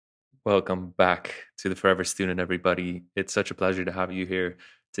Welcome back to the Forever Student, everybody. It's such a pleasure to have you here.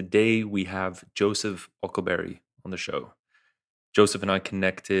 Today we have Joseph Okleberry on the show. Joseph and I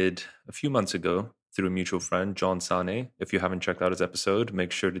connected a few months ago through a mutual friend, John Sane. If you haven't checked out his episode,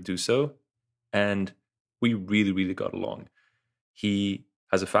 make sure to do so. And we really got along. He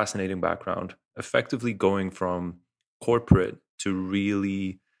has a fascinating background, effectively going from corporate to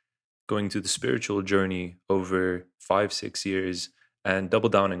really going to the spiritual journey over 5, 6 years and double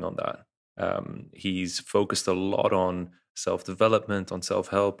downing on that. He's focused a lot on self development, on self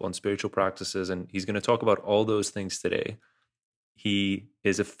help, on spiritual practices, and he's going to talk about all those things today. He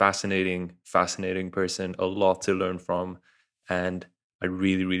is a fascinating person, a lot to learn from. And I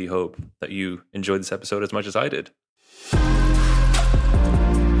really hope that you enjoyed this episode as much as I did.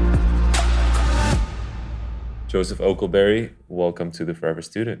 Joseph Okleberry, welcome to the Forever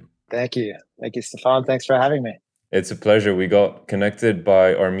Student. Thank you. Thank you, Stefan. Thanks for having me. It's a pleasure. We got connected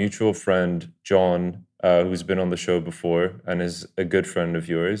by our mutual friend, John, who's been on the show before and is a good friend of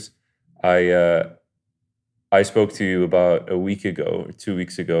yours. I spoke to you about a week ago or 2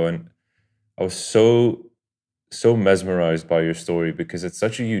 weeks ago, and I was so mesmerized by your story because it's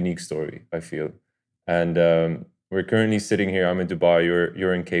such a unique story, I feel. And we're currently sitting here. I'm in Dubai.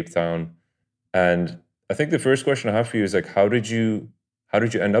 You're in Cape Town, and I think the first question I have for you is like, how did you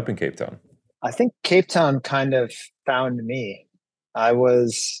end up in Cape Town? I think Cape Town kind of found me. I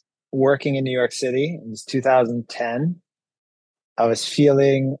was working in New York City. It was 2010. I was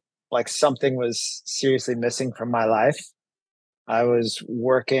feeling like something was seriously missing from my life. I was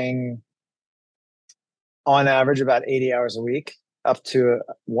working on average about 80 hours a week, up to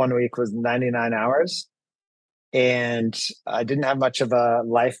one week was 99 hours. And I didn't have much of a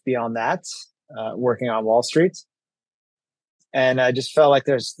life beyond that, working on Wall Street. And I just felt like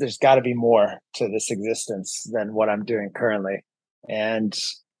there's got to be more to this existence than what I'm doing currently. And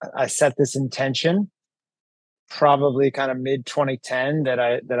I set this intention probably kind of mid 2010 that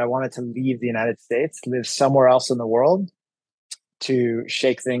I wanted to leave the United States, live somewhere else in the world to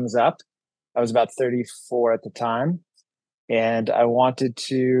shake things up. I was about 34 at the time, and I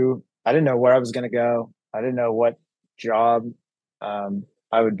didn't know where I was going to go. I didn't know what job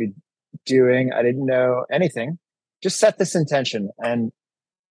I would be doing. I didn't know anything. Just set this intention, and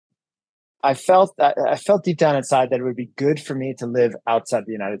I felt deep down inside that it would be good for me to live outside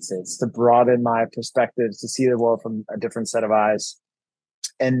the United States, to broaden my perspectives, to see the world from a different set of eyes.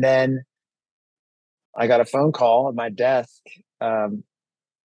 And then I got a phone call at my desk.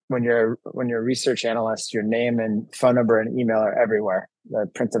 When you're a research analyst, your name and phone number and email are everywhere. They're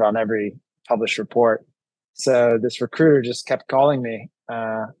printed on every published report. So this recruiter just kept calling me.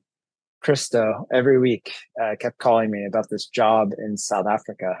 Christo every week kept calling me about this job in South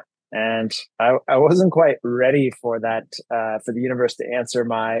Africa. And I wasn't quite ready for that, for the universe to answer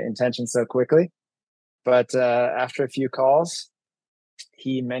my intention so quickly. But after a few calls,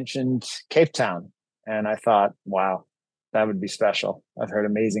 he mentioned Cape Town. And I thought, wow, that would be special. I've heard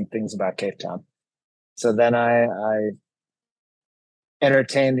amazing things about Cape Town. So then I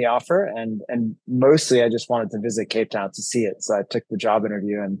entertained the offer, and mostly I just wanted to visit Cape Town to see it. So I took the job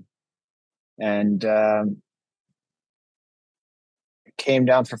interview and came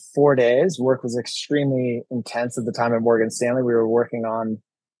down for 4 days. Work was extremely intense at the time at Morgan Stanley. We were working on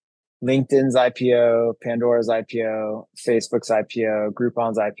LinkedIn's IPO, Pandora's IPO, Facebook's IPO,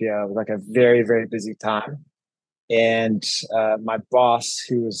 Groupon's IPO. It was like a very busy time. And my boss,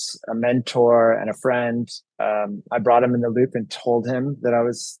 who was a mentor and a friend, I brought him in the loop and told him that I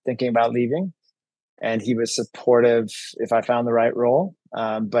was thinking about leaving. And he was supportive if I found the right role.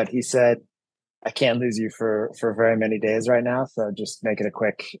 But he said, I can't lose you for very many days right now. So just make it a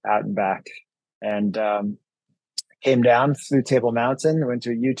quick out and back. And came down, flew Table Mountain, went to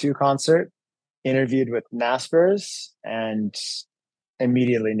a U2 concert, interviewed with Naspers, and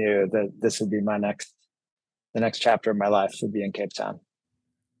immediately knew that this would be the next chapter of my life would be in Cape Town.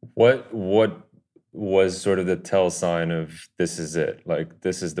 What was sort of the tell sign of this is it? Like,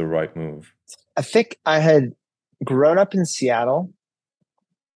 this is the right move? I think I had grown up in Seattle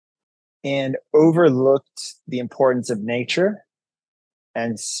and overlooked the importance of nature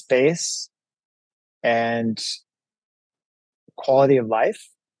and space and quality of life.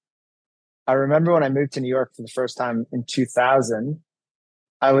 I remember when I moved to New York for the first time in 2000,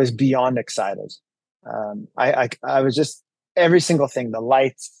 I was beyond excited. I was just every single thing, the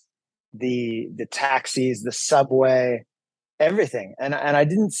lights, the taxis, the subway, everything. And I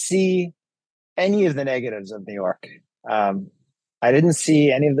didn't see any of the negatives of New York. I didn't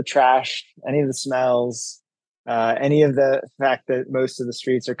see any of the trash, any of the smells, any of the fact that most of the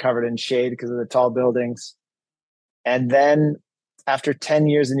streets are covered in shade because of the tall buildings. And then after 10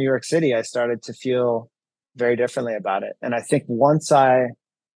 years in New York City, I started to feel very differently about it. And I think once I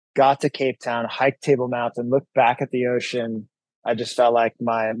got to Cape Town, hiked Table Mountain, looked back at the ocean, I just felt like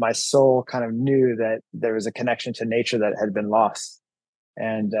my soul kind of knew that there was a connection to nature that had been lost.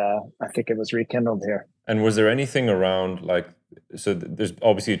 And I think it was rekindled here. And was there anything around like, so there's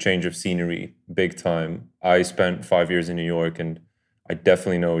obviously a change of scenery, big time. I spent 5 years in New York, and I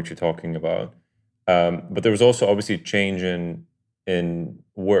definitely know what you're talking about. But there was also obviously a change in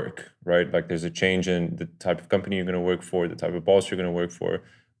work, right? Like there's a change in the type of company you're going to work for, the type of boss you're going to work for.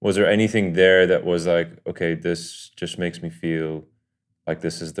 Was there anything there that was like, okay, this just makes me feel like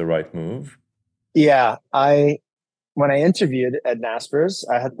this is the right move? Yeah, I when I interviewed at Naspers,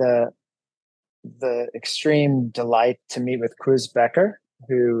 I had the extreme delight to meet with Cruz Becker,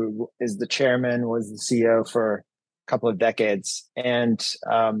 who is the chairman, was the CEO for a couple of decades, and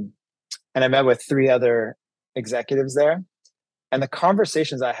I met with three other executives there. And the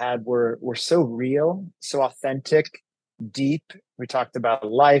conversations I had were so real, so authentic, deep. We talked about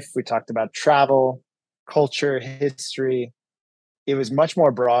life, we talked about travel, culture, history. It was much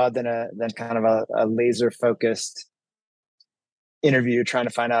more broad than kind of a laser focused interview trying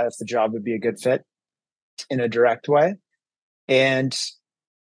to find out if the job would be a good fit in a direct way. And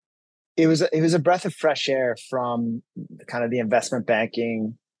it was a breath of fresh air from kind of the investment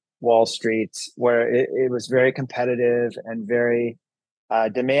banking Wall Street, where it was very competitive and very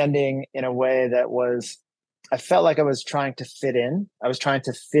demanding in a way that was, I felt like I was trying to fit in. I was trying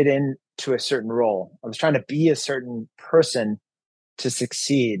to fit in to a certain role. I was trying to be a certain person to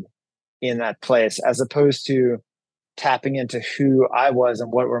succeed in that place, as opposed to tapping into who I was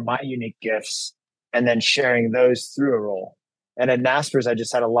and what were my unique gifts, and then sharing those through a role. And at Naspers, I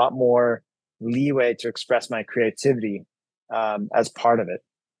just had a lot more leeway to express my creativity as part of it.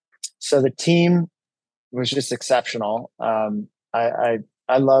 So the team was just exceptional.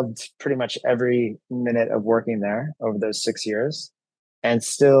 I loved pretty much every minute of working there over those 6 years, and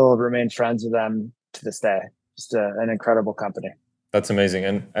still remain friends with them to this day. Just an incredible company. That's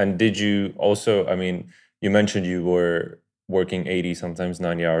amazing. And did you also, I mean, you mentioned you were working 80, sometimes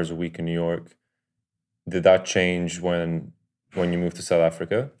 90 hours a week in New York. Did that change when you moved to South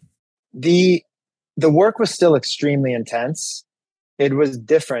Africa? the The work was still extremely intense. It was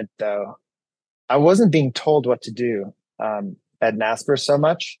different though. I wasn't being told what to do at Nasper so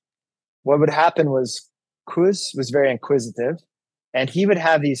much. What would happen was Kuz was very inquisitive, and he would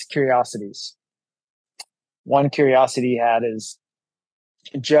have these curiosities. One curiosity he had is,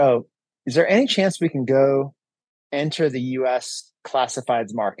 Joe, is there any chance we can go enter the US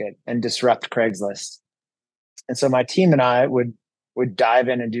classifieds market and disrupt Craigslist? And so my team and I would dive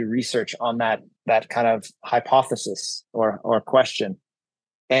in and do research on that kind of hypothesis or question.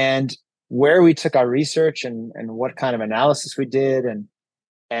 And where we took our research and what kind of analysis we did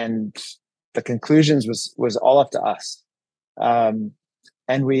and the conclusions was all up to us. Um,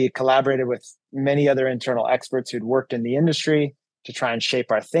 and we collaborated with many other internal experts who'd worked in the industry to try and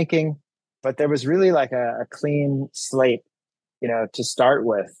shape our thinking. But there was really like a clean slate, to start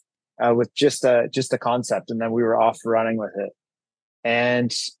with just a concept, and then we were off running with it.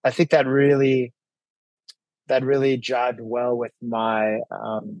 And I think that really jived well with my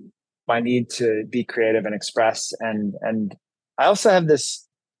need to be creative and express. And I also have this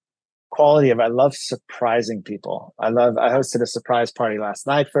quality of, I love surprising people. I hosted a surprise party last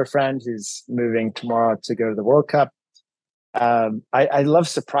night for a friend who's moving tomorrow to go to the World Cup. I love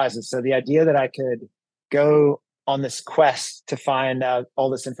surprises. So the idea that I could go on this quest to find out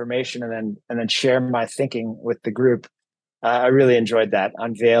all this information and then share my thinking with the group, I really enjoyed that,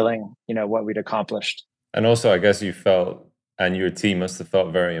 unveiling what we'd accomplished. And also, I guess you felt, and your team must have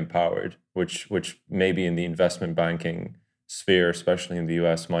felt very empowered, which maybe in the investment banking sphere, especially in the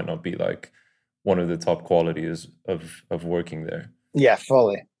US, might not be like one of the top qualities of working there. Yeah,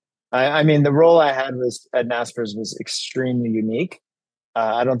 fully. I mean, the role I had was at Naspers was extremely unique.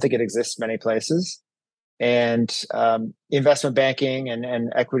 I don't think it exists many places. And investment banking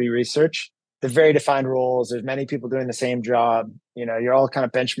and equity research, they're very defined roles. There's many people doing the same job. You're all kind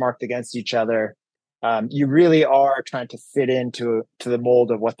of benchmarked against each other. You really are trying to fit into the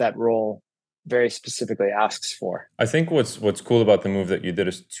mold of what that role very specifically asks for. I think what's cool about the move that you did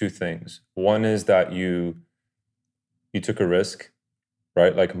is two things. One is that you took a risk,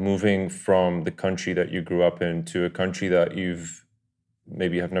 right? Like moving from the country that you grew up in to a country that you've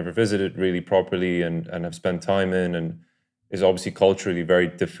maybe have never visited really properly and have spent time in, and is obviously culturally very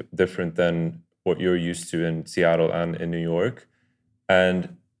different than what you're used to in Seattle and in New York.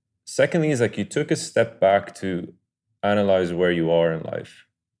 And secondly, is like you took a step back to analyze where you are in life,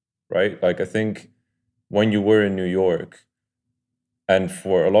 right? Like I think when you were in New York, And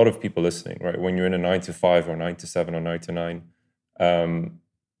for a lot of people listening, right, when you're in a 9 to 5 or 9 to 7 or 9 to 9, um,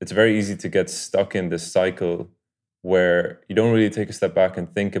 it's very easy to get stuck in this cycle where you don't really take a step back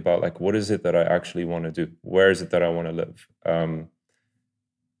and think about like, what is it that I actually want to do? Where is it that I want to live?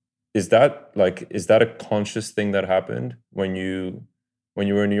 Is that a conscious thing that happened when you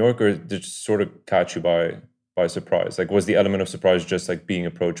were in New York, or did it just sort of catch you by surprise? Like, was the element of surprise just like being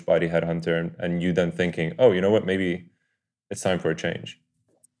approached by the headhunter and you then thinking, oh, you know what, maybe it's time for a change?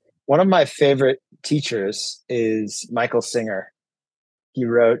 One of my favorite teachers is Michael Singer. He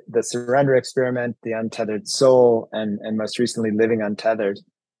wrote The Surrender Experiment, The Untethered Soul, and most recently, Living Untethered.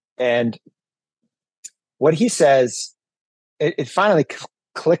 And what he says, it finally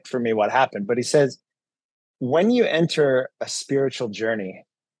clicked for me what happened. But he says, when you enter a spiritual journey,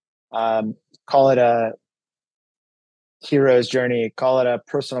 call it a hero's journey, call it a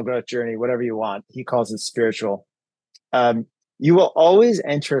personal growth journey, whatever you want. He calls it spiritual. Um, you will always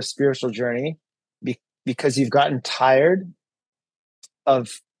enter a spiritual journey because you've gotten tired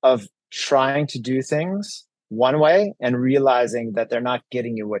of trying to do things one way and realizing that they're not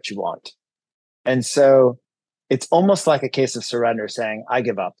getting you what you want. And so it's almost like a case of surrender, saying, I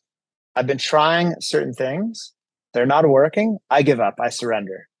give up. I've been trying certain things. They're not working. I give up. I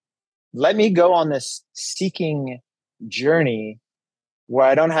surrender. Let me go on this seeking journey where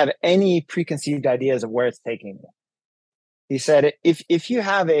I don't have any preconceived ideas of where it's taking me. He said, if you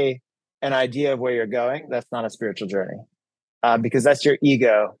have an idea of where you're going, that's not a spiritual journey, because that's your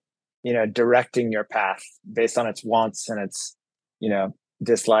ego, directing your path based on its wants and its,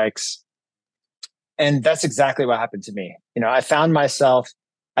 dislikes. And that's exactly what happened to me. I found myself,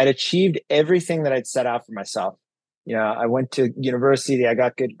 I'd achieved everything that I'd set out for myself. I went to university, I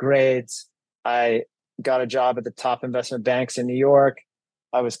got good grades, I got a job at the top investment banks in New York.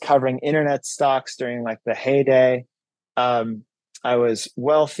 I was covering internet stocks during like the heyday. I was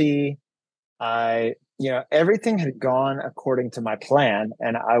wealthy. Everything had gone according to my plan,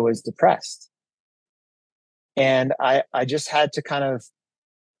 and I was depressed. And I just had to kind of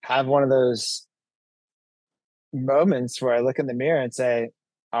have one of those moments where I look in the mirror and say,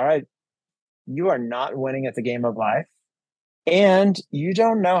 all right, you are not winning at the game of life. And you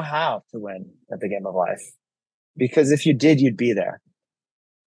don't know how to win at the game of life, because if you did, you'd be there.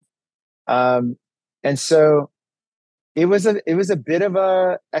 And so it was a bit of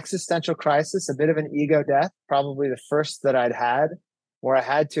a existential crisis, a bit of an ego death, probably the first that I'd had, where I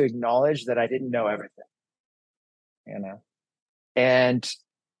had to acknowledge that I didn't know everything, and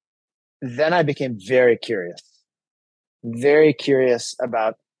then I became very curious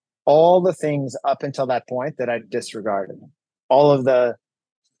about all the things up until that point that I disregarded, all of the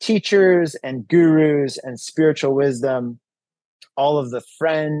teachers and gurus and spiritual wisdom, all of the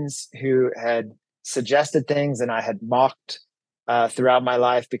friends who had suggested things and I had mocked throughout my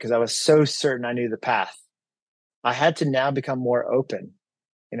life because I was so certain I knew the path. I had to now become more open,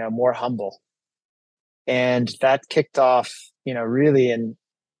 more humble. And that kicked off, really in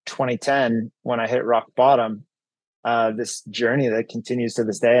 2010 when I hit rock bottom, this journey that continues to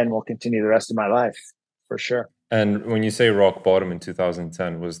this day and will continue the rest of my life for sure. And when you say rock bottom in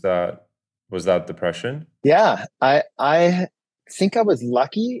 2010, was that depression? Yeah, I think I was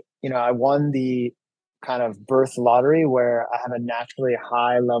lucky. I won the kind of birth lottery where I have a naturally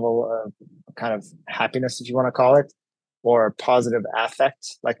high level of kind of happiness, if you want to call it, or positive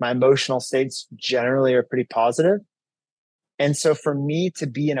affect. Like my emotional states generally are pretty positive. And so for me to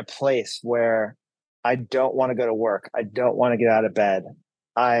be in a place where I don't want to go to work, I don't want to get out of bed,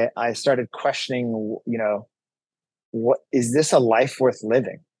 I started questioning, what is this a life worth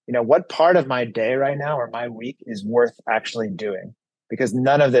living? What part of my day right now or my week is worth actually doing? Because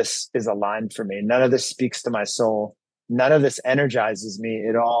none of this is aligned for me. None of this speaks to my soul. None of this energizes me.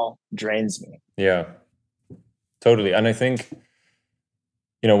 It all drains me. Yeah, totally. And I think,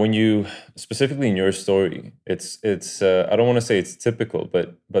 when you specifically in your story, it's I don't want to say it's typical,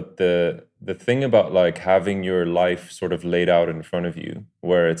 but the thing about like having your life sort of laid out in front of you,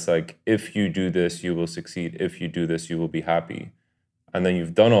 where it's like, if you do this you will succeed, if you do this you will be happy, and then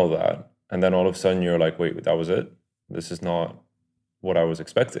you've done all that, and then all of a sudden you're like, wait, that was it? This is not what I was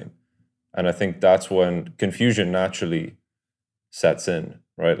expecting. And I think that's when confusion naturally sets in,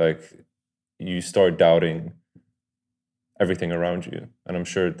 right? Like you start doubting everything around you. And I'm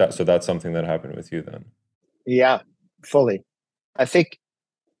sure that's something that happened with you then. Yeah, fully. I think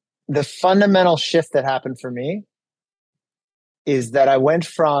the fundamental shift that happened for me is that I went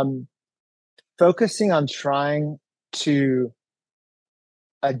from focusing on trying to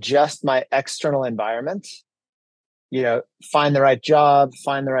adjust my external environment, find the right job,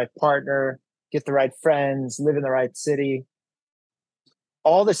 find the right partner, get the right friends, live in the right city,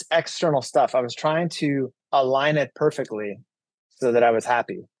 all this external stuff. I was trying to align it perfectly so that I was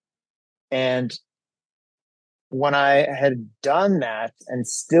happy. And when I had done that and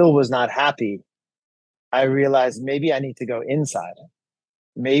still was not happy, I realized maybe I need to go inside.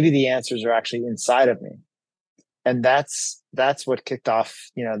 Maybe the answers are actually inside of me. And that's what kicked off,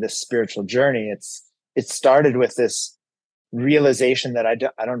 this spiritual journey. It started with this realization that I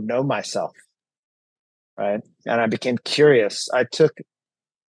don't know myself, right? And I became curious. I took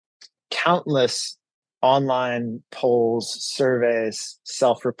countless online polls, surveys,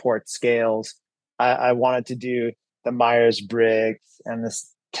 self-report scales. I wanted to do the Myers-Briggs and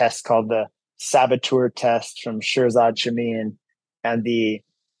this test called the Saboteur test from Shirzad Shamin and the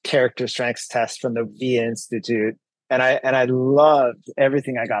character strengths test from the V Institute. And I loved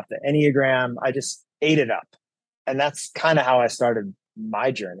everything I got. The Enneagram, I just ate it up. And that's kind of how I started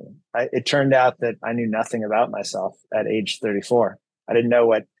my journey. It turned out that I knew nothing about myself at age 34. I didn't know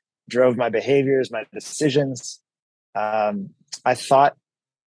what drove my behaviors, my decisions. Um, I thought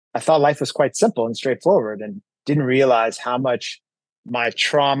life was quite simple and straightforward, and didn't realize how much my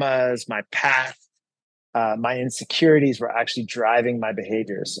traumas, my past, my insecurities were actually driving my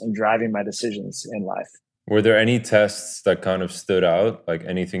behaviors and driving my decisions in life. Were there any tests that kind of stood out, like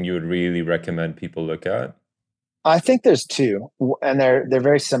anything you would really recommend people look at? I think there's two, and they're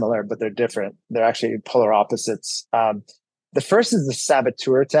very similar, but they're different. They're actually polar opposites. The first is the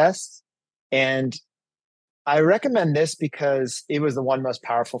Saboteur test, and I recommend this because it was the one most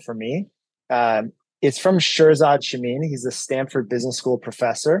powerful for me. It's from Shirzad Shamin. He's a Stanford Business School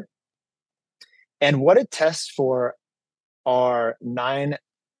professor, and what it tests for are 9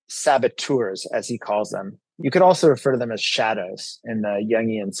 saboteurs, as he calls them. You could also refer to them as shadows in the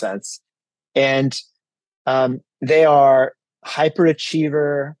Jungian sense, and they are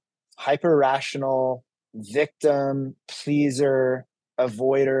hyperachiever, hyper rational, victim, pleaser,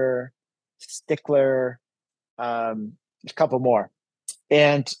 avoider, stickler, a couple more.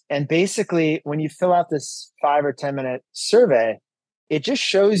 And basically, when you fill out this 5 or 10 minute survey, it just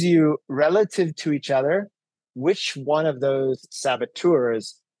shows you relative to each other which one of those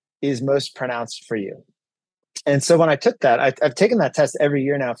saboteurs is most pronounced for you. And so when I took that, I've taken that test every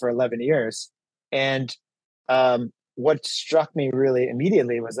year now for 11 years. And what struck me really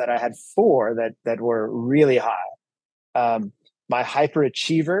immediately was that I had 4 that were really high. My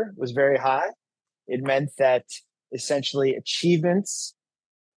hyperachiever was very high. It meant that essentially achievements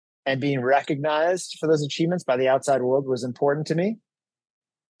and being recognized for those achievements by the outside world was important to me.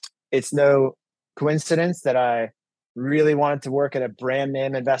 It's no coincidence that I really wanted to work at a brand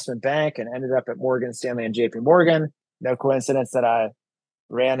name investment bank and ended up at Morgan Stanley and JP Morgan. No coincidence that I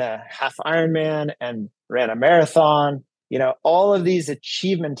ran a half Ironman and ran a marathon. All of these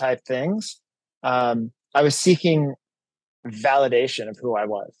achievement type things. I was seeking validation of who I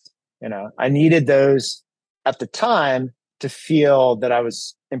was. I needed those at the time to feel that I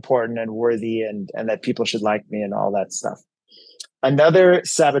was important and worthy and that people should like me and all that stuff. Another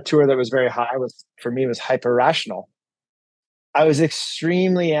saboteur that was very high was hyper rational. I was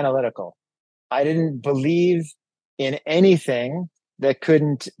extremely analytical. I didn't believe in anything that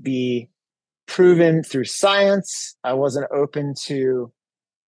couldn't be proven through science. I wasn't open to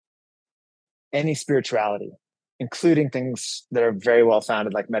any spirituality, including things that are very well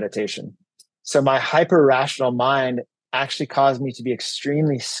founded, like meditation. So my hyper rational mind actually caused me to be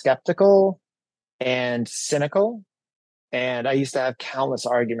extremely skeptical and cynical. And I used to have countless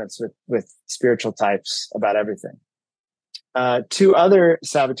arguments with spiritual types about everything. 2 other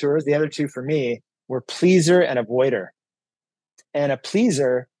saboteurs, the other 2 for me, were pleaser and avoider. And a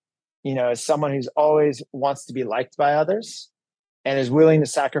pleaser, is someone who's always wants to be liked by others and is willing to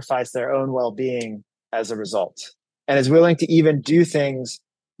sacrifice their own well-being as a result, and is willing to even do things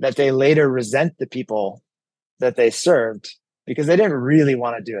that they later resent the people that they served because they didn't really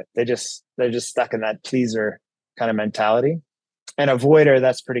want to do it. They're just stuck in that pleaser kind of mentality. And avoider,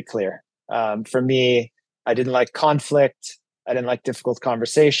 that's pretty clear. For me, I didn't like conflict. I didn't like difficult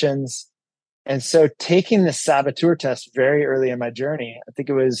conversations. And so taking the saboteur test very early in my journey, I think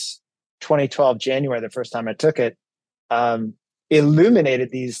it was 2012, January, the first time I took it,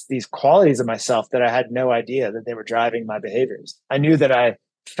 illuminated these qualities of myself that I had no idea that they were driving my behaviors. I knew that I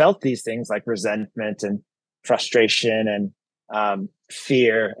felt these things like resentment and frustration and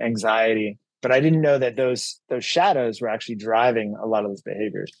fear, anxiety, but I didn't know that those shadows were actually driving a lot of those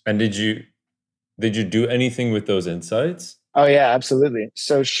behaviors. And did you do anything with those insights? Oh yeah, absolutely.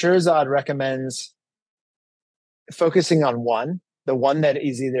 So Shirzad recommends focusing on the one that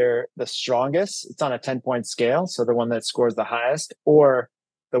is either the strongest, it's on a 10-point scale, so the one that scores the highest, or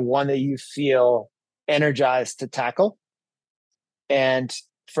the one that you feel energized to tackle. And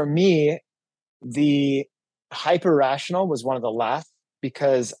for me, the hyper rational was one of the last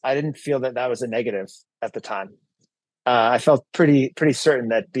because I didn't feel that that was a negative at the time. I felt pretty certain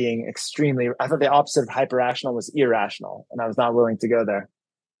that being extremely, I thought the opposite of hyper rational was irrational, and I was not willing to go there.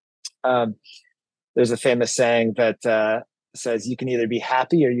 Um, there's a famous saying that says you can either be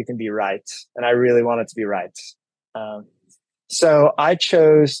happy or you can be right, and I really wanted to be right. Um, so I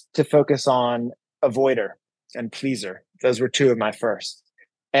chose to focus on avoider and pleaser. Those were two of my first.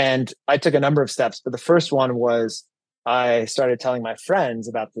 And I took a number of steps, but the first one was I started telling my friends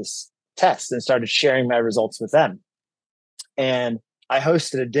about this test and started sharing my results with them. And I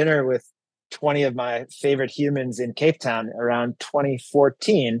hosted a dinner with 20 of my favorite humans in Cape Town around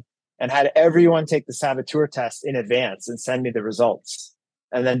 2014 and had everyone take the saboteur test in advance and send me the results.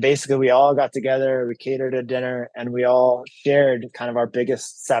 And then basically we all got together, we catered a dinner, and we all shared kind of our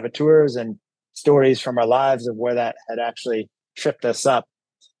biggest saboteurs and stories from our lives of where that had actually tripped us up.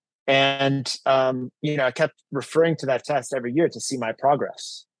 And I kept referring to that test every year to see my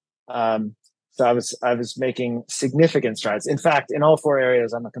progress. So I was making significant strides. In fact, in all four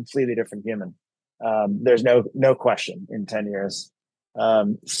areas, I'm a completely different human. There's no question in 10 years.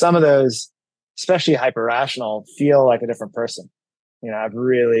 Some of those, especially hyper rational, feel like a different person. I've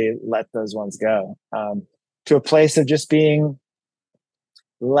really let those ones go to a place of just being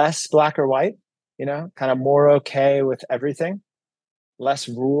less black or white. Kind of more okay with everything, less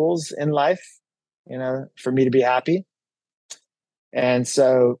rules in life. For me to be happy. And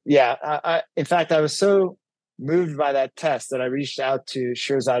so, yeah, in fact, I was so moved by that test that I reached out to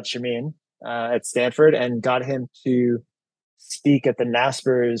Shirzad Shamin at Stanford and got him to speak at the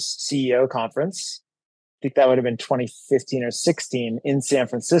NASPER's CEO conference. I think that would have been 2015 or 16 in San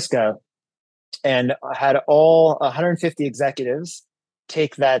Francisco. And I had all 150 executives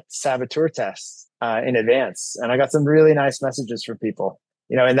take that saboteur test in advance. And I got some really nice messages from people.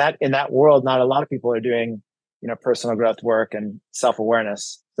 In that world, not a lot of people are doing personal growth work and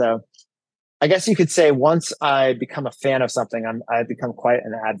self-awareness. So I guess you could say once I become a fan of something, I've become quite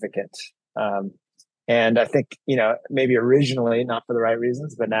an advocate. And I think, maybe originally not for the right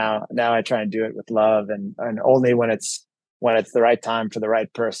reasons, but now I try and do it with love and only when it's the right time for the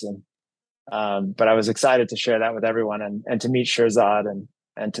right person. But I was excited to share that with everyone and to meet Shirzad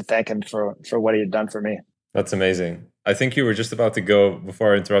and to thank him for what he had done for me. That's amazing. I think you were just about to go,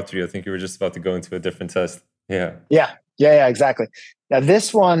 before I interrupted you, I think you were just about to go into a different test. Yeah. Yeah, exactly. Now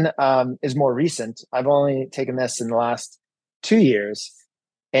this one is more recent. I've only taken this in the last 2 years,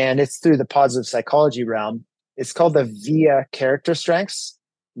 and it's through the positive psychology realm. It's called the VIA Character Strengths,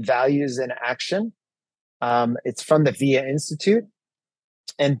 Values in Action. It's from the VIA Institute.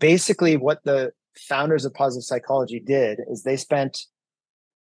 And basically what the founders of positive psychology did is they spent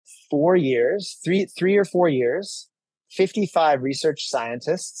 4 years, three or 4 years, 55 research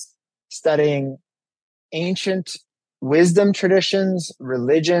scientists studying ancient wisdom traditions,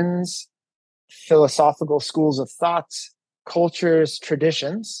 religions, philosophical schools of thought, cultures,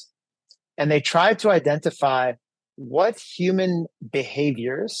 traditions. And they tried to identify what human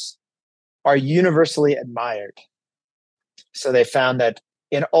behaviors are universally admired. So they found that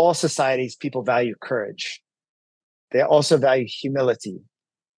in all societies, people value courage. They also value humility.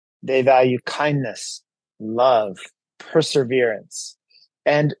 They value kindness, love, perseverance.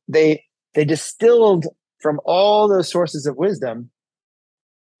 And they distilled from all those sources of wisdom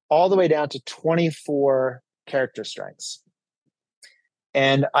all the way down to 24 character strengths.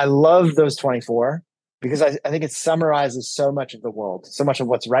 And I love those 24 because I think it summarizes so much of the world, so much of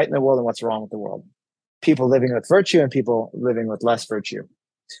what's right in the world and what's wrong with the world. People living with virtue and people living with less virtue.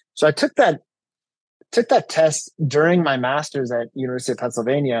 So I took that test during my master's at University of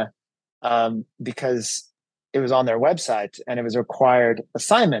Pennsylvania because it was on their website and it was a required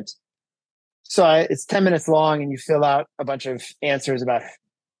assignment. So it's 10 minutes long and you fill out a bunch of answers about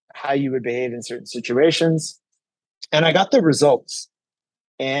how you would behave in certain situations. And I got the results.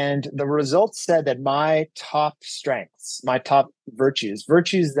 And the results said that my top strengths, my top virtues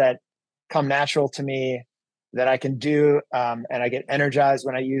that come natural to me, that I can do, and I get energized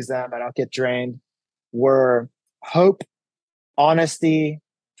when I use them, I don't get drained, were hope, honesty,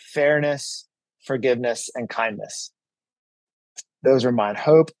 fairness, forgiveness, and kindness. Those are mine: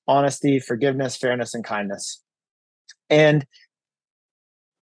 hope, honesty, forgiveness, fairness, and kindness. And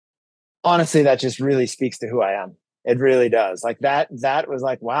honestly, that just really speaks to who I am. It really does. Like that was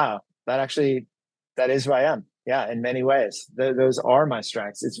like, wow, that is who I am. Yeah, in many ways. Those are my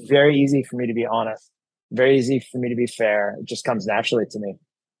strengths. It's very easy for me to be honest, very easy for me to be fair. It just comes naturally to me.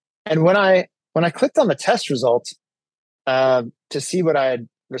 And when I clicked on the test result to see what I had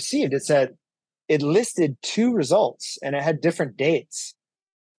received, it said, it listed two results and it had different dates.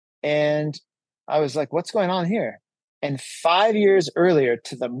 And I was like, what's going on here? And 5 years earlier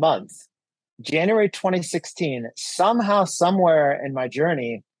to the month, January 2016, somehow, somewhere in my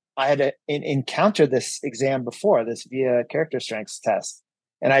journey, I had encountered this exam before, this via character strengths test,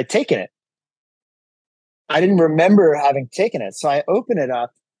 and I'd taken it. I didn't remember having taken it. So I open it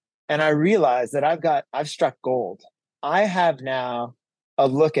up and I realized that I've struck gold. I have now a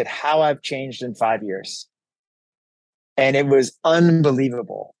look at how I've changed in 5 years. And it was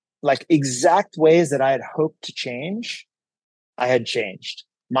unbelievable. Like exact ways that I had hoped to change, I had changed.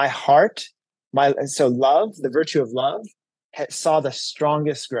 My heart, so love, the virtue of love, saw the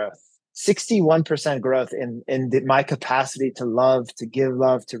strongest growth. 61% growth in my capacity to love, to give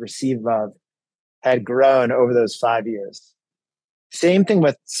love, to receive love had grown over those 5 years. Same thing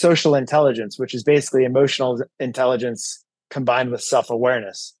with social intelligence, which is basically emotional intelligence combined with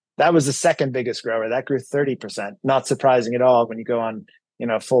self-awareness. That was the second biggest grower. That grew 30%. Not surprising at all when you go on,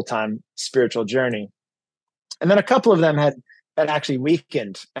 a full-time spiritual journey. And then a couple of them had actually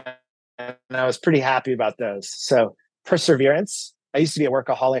weakened. And I was pretty happy about those. So perseverance. I used to be a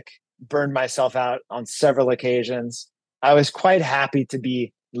workaholic, burned myself out on several occasions. I was quite happy to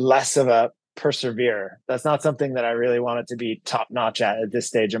be less of a persevere. That's not something that I really wanted to be top notch at this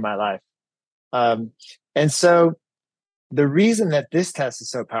stage of my life. And so the reason that this test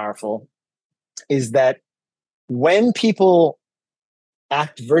is so powerful is that when people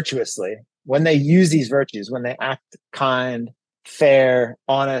act virtuously, when they use these virtues, when they act kind, fair,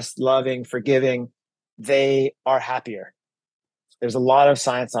 honest, loving, forgiving, they are happier. There's a lot of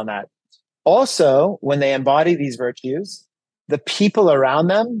science on that. Also, when they embody these virtues, the people around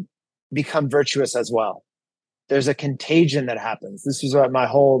them become virtuous as well. There's a contagion that happens. This is what my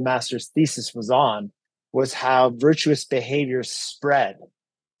whole master's thesis was how virtuous behaviors spread,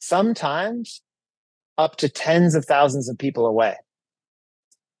 sometimes up to tens of thousands of people away.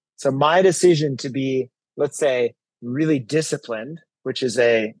 So my decision to be, let's say, really disciplined, which is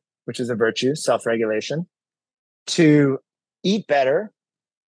a virtue, self-regulation, to eat better,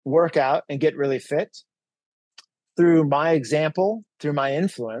 work out, and get really fit, through my example, through my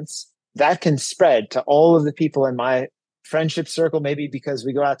influence, that can spread to all of the people in my friendship circle, maybe because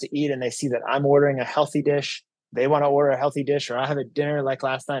we go out to eat and they see that I'm ordering a healthy dish. They want to order a healthy dish, or I have a dinner like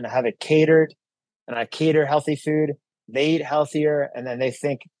last night and I have it catered and I cater healthy food. They eat healthier and then they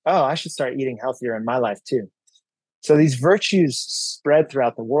think, oh, I should start eating healthier in my life too. So these virtues spread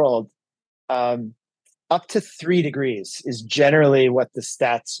throughout the world. Up to 3 degrees is generally what the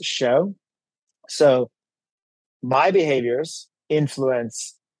stats show. So my behaviors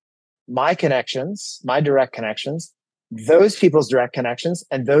influence my connections, my direct connections, those people's direct connections,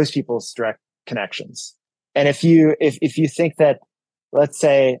 and those people's direct connections. And if you think that, let's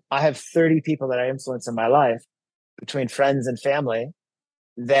say I have 30 people that I influence in my life between friends and family,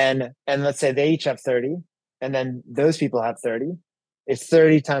 and let's say they each have 30, and then those people have 30, it's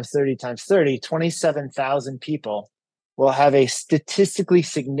 30 times 30 times 30, 27,000 people will have a statistically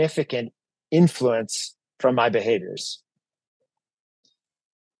significant influence from my behaviors.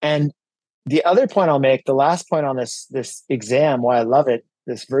 And the other point I'll make, the last point on this exam, why I love it,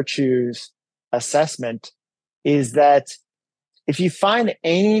 this virtues assessment, is that if you find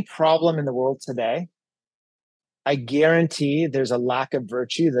any problem in the world today, I guarantee there's a lack of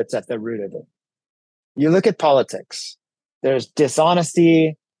virtue that's at the root of it. You look at politics, there's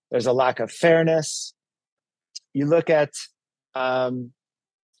dishonesty, there's a lack of fairness. You look at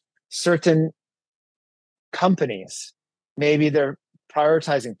certain companies, maybe they're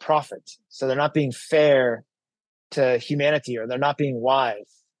prioritizing profit, so they're not being fair to humanity, or they're not being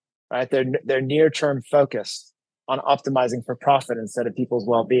wise, right? They're near-term focused on optimizing for profit instead of people's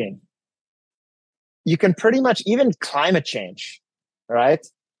well-being. You can pretty much, even climate change, right?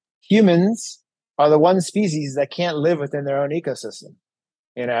 Humans are the one species that can't live within their own ecosystem.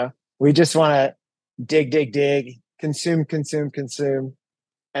 We just want to dig, consume.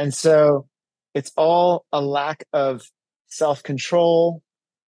 And so it's all a lack of self-control,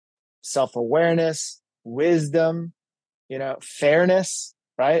 self-awareness, wisdom, fairness,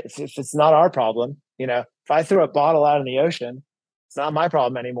 right? If it's not our problem, if I throw a bottle out in the ocean, it's not my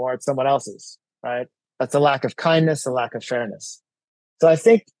problem anymore. It's someone else's, right? That's a lack of kindness, a lack of fairness. So I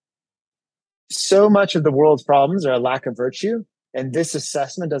think so much of the world's problems are a lack of virtue. And this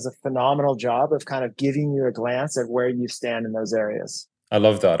assessment does a phenomenal job of kind of giving you a glance at where you stand in those areas. I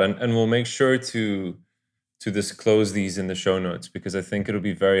love that. And we'll make sure to disclose these in the show notes, because I think it'll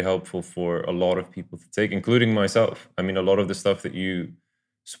be very helpful for a lot of people to take, including myself. I mean, a lot of the stuff that you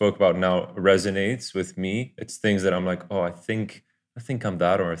spoke about now resonates with me. It's things that I'm like, oh, I think I think I'm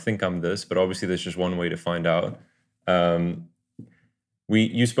that, or I think I'm this, but obviously there's just one way to find out. Um,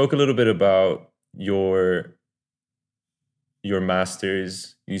 you spoke a little bit about your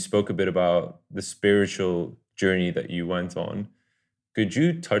masters. You spoke a bit about the spiritual journey that you went on. Could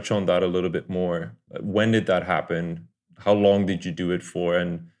you touch on that a little bit more? When did that happen? How long did you do it for?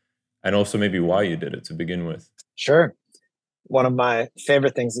 And also maybe why you did it to begin with. Sure. One of my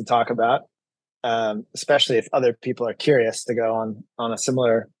favorite things to talk about, especially if other people are curious to go on a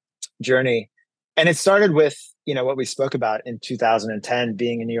similar journey. And it started with, what we spoke about in 2010,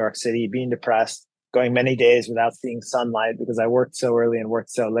 being in New York City, being depressed, going many days without seeing sunlight because I worked so early and worked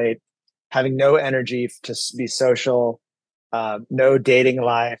so late, having no energy to be social, no dating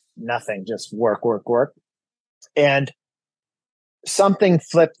life, nothing, just work, work, work. And something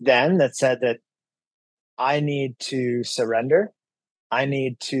flipped then that said that I need to surrender. I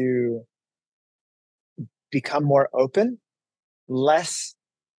need to become more open, less,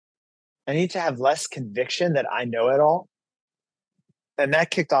 I need to have less conviction that I know it all. And that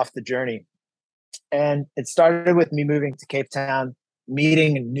kicked off the journey. And it started with me moving to Cape Town,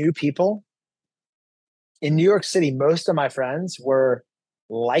 meeting new people. In New York City, most of my friends were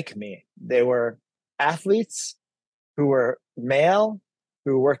like me. They were athletes who were male,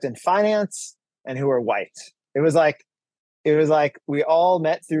 who worked in finance, and who were white. It was like we all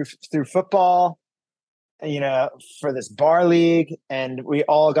met through football, for this bar league, and we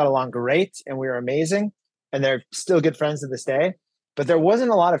all got along great, and we were amazing, and they're still good friends to this day. But there wasn't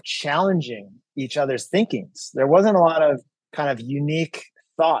a lot of challenging each other's thinkings. There wasn't a lot of kind of unique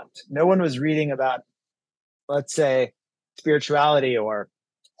thought. No one was reading about, let's say, spirituality or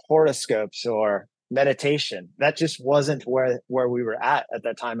horoscopes or meditation. That just wasn't where we were at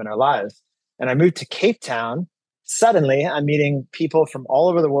that time in our lives. And I moved to Cape Town. Suddenly, I'm meeting people from all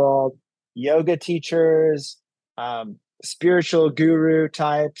over the world, yoga teachers, spiritual guru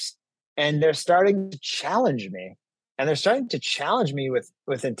types, and they're starting to challenge me. And they're starting to challenge me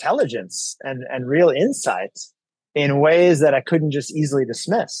with intelligence and real insights in ways that I couldn't just easily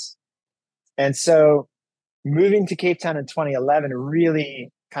dismiss. And so moving to Cape Town in 2011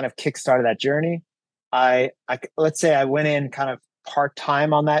 really kind of kickstarted that journey. I let's say I went in kind of part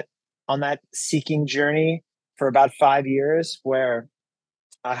time on that seeking journey for about 5 years, where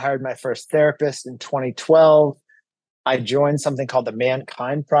I hired my first therapist in 2012. I joined something called the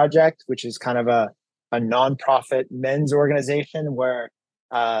Mankind Project, which is kind of a nonprofit men's organization where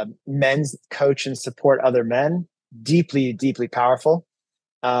men's coach and support other men. Deeply, deeply powerful.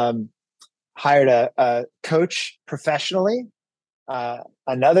 Um, Hired a coach professionally,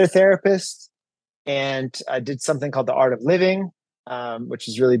 another therapist, and I did something called the Art of Living, which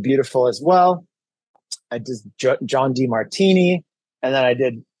is really beautiful as well. I did John D. Martini, and then I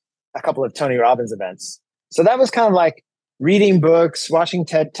did a couple of Tony Robbins events. So that was kind of like reading books, watching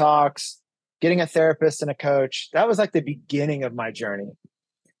TED Talks, getting a therapist and a coach. That was like the beginning of my journey.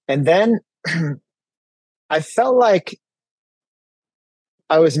 And then I felt like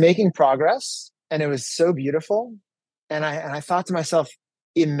I was making progress and it was so beautiful. And I thought to myself,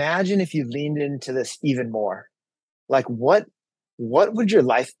 imagine if you leaned into this even more. Like what would your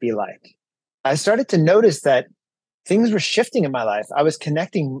life be like? I started to notice that things were shifting in my life. I was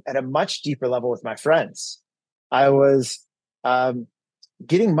connecting at a much deeper level with my friends. I was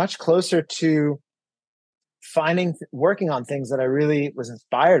getting much closer to working on things that I really was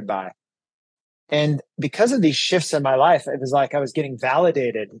inspired by. And because of these shifts in my life, it was like I was getting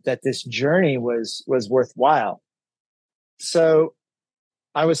validated that this journey was worthwhile. So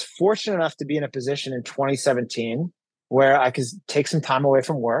I was fortunate enough to be in a position in 2017 where I could take some time away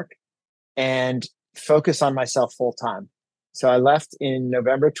from work and focus on myself full time. So I left in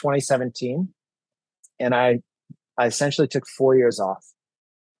November 2017, and I essentially took 4 years off.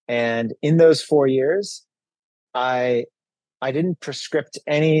 And in those 4 years, I I didn't prescript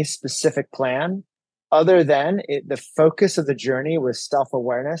any specific plan other than the focus of the journey was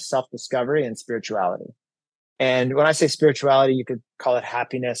self-awareness, self-discovery, and spirituality. And when I say spirituality, you could call it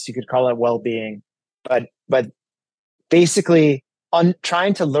happiness, you could call it well-being, but basically on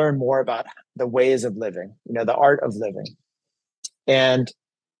trying to learn more about the ways of living, the art of living. And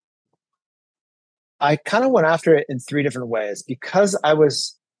I kind of went after it in three different ways. Because I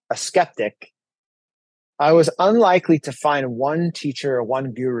was a skeptic, I was unlikely to find one teacher or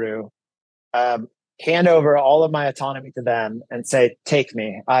one guru, um, hand over all of my autonomy to them and say, take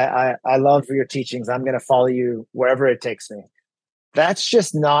me. I love your teachings. I'm going to follow you wherever it takes me. That's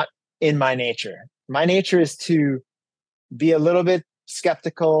just not in my nature. My nature is to be a little bit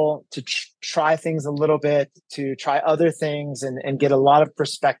skeptical, to try things a little bit, to try other things and get a lot of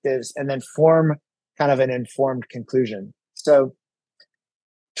perspectives and then form kind of an informed conclusion. So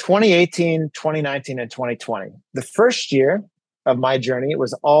 2018, 2019, and 2020. The first year of my journey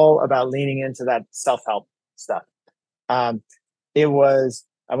was all about leaning into that self-help stuff. Um, it was,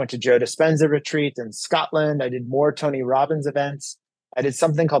 I went to Joe Dispenza retreat in Scotland. I did more Tony Robbins events. I did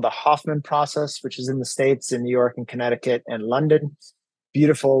something called the Hoffman process, which is in the States, in New York and Connecticut and London.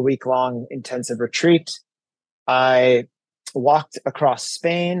 Beautiful week-long intensive retreat. I walked across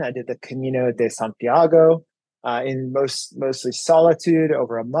Spain. I did the Camino de Santiago in mostly solitude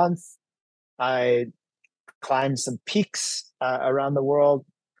over a month. I climbed some peaks around the world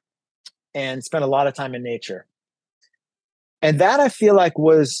and spent a lot of time in nature. And that I feel like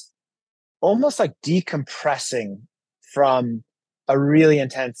was almost like decompressing from a really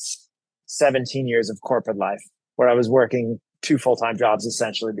intense 17 years of corporate life where I was working two full-time jobs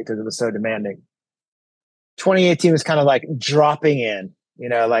essentially because it was so demanding. 2018 was kind of like dropping in,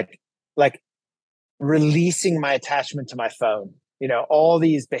 like releasing my attachment to my phone, all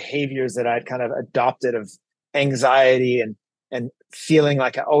these behaviors that I'd kind of adopted of anxiety and feeling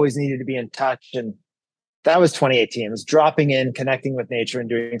like I always needed to be in touch. And that was 2018. It was dropping in, connecting with nature and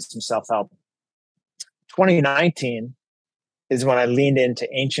doing some self-help. 2019 is when I leaned into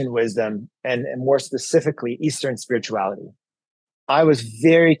ancient wisdom and more specifically Eastern spirituality. I was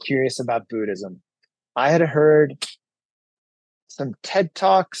very curious about Buddhism. I had heard some TED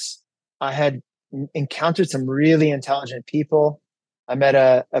Talks. I had encountered some really intelligent people. I met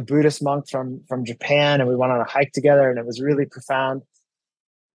a Buddhist monk from Japan, and we went on a hike together, and it was really profound.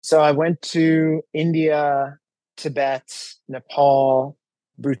 So I went to India, Tibet, Nepal,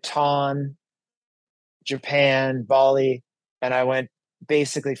 Bhutan, Japan, Bali, and I went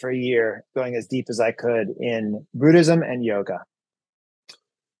basically for a year, going as deep as I could in Buddhism and yoga.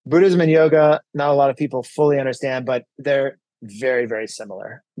 Buddhism and yoga, not a lot of people fully understand, but they're very, very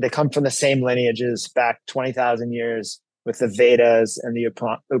similar. They come from the same lineages back 20,000 years with the Vedas and the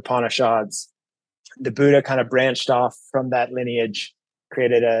Upanishads. The Buddha kind of branched off from that lineage,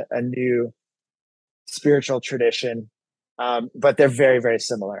 created a new spiritual tradition, but they're very, very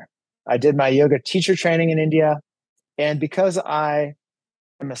similar. I did my yoga teacher training in India, and because I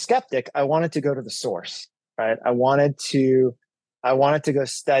am a skeptic, I wanted to go to the source, right? I wanted to go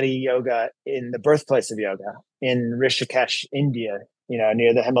study yoga in the birthplace of yoga in Rishikesh, India,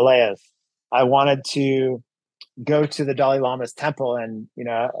 near the Himalayas. I wanted to go to the Dalai Lama's temple, and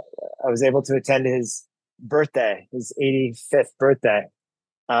I was able to attend his birthday, his 85th birthday.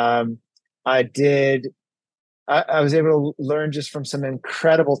 Um, I did. I was able to learn just from some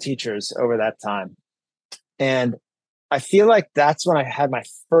incredible teachers over that time, and I feel like that's when I had my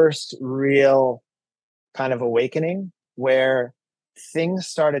first real kind of awakening where things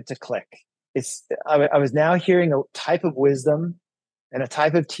started to click. I was now hearing a type of wisdom and a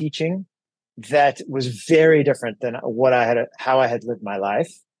type of teaching that was very different than how I had lived my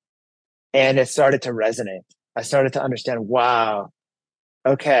life. And it started to resonate. I started to understand, wow,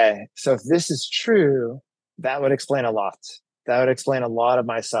 okay, so if this is true, that would explain a lot. That would explain a lot of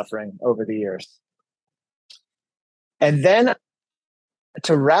my suffering over the years. And then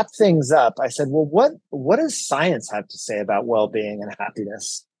to wrap things up, I said, well, what does science have to say about well-being and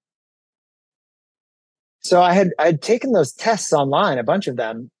happiness? So I'd taken those tests online, a bunch of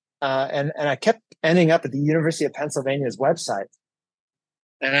them, and I kept ending up at the University of Pennsylvania's website.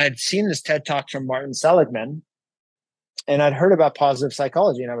 And I'd seen this TED Talk from Martin Seligman, and I'd heard about positive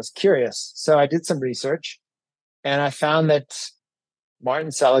psychology, and I was curious. So I did some research, and I found that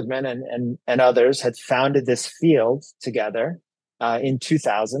Martin Seligman and others had founded this field together in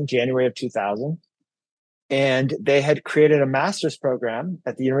 2000, January of 2000. And they had created a master's program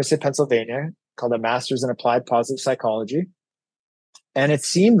at the University of Pennsylvania called a Master's in Applied Positive Psychology. And it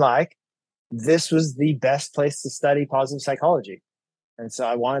seemed like this was the best place to study positive psychology. And so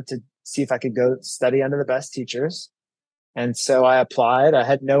I wanted to see if I could go study under the best teachers. And so I applied. I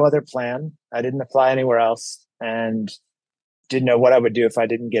had no other plan. I didn't apply anywhere else and didn't know what I would do if I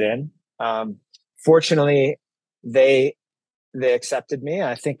didn't get in. Fortunately, they accepted me.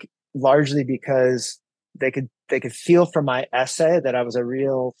 I think largely because they could feel from my essay that I was a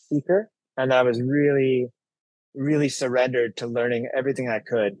real seeker and that I was really, really surrendered to learning everything I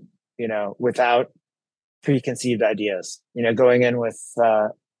could, without preconceived ideas, going in with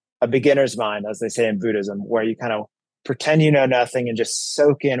a beginner's mind, as they say in Buddhism, where you kind of pretend you know nothing and just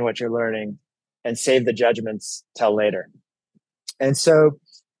soak in what you're learning and save the judgments till later. And so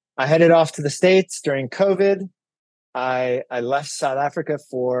I headed off to the States during COVID. I left South Africa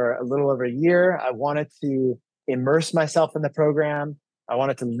for a little over a year. I wanted to immerse myself in the program. I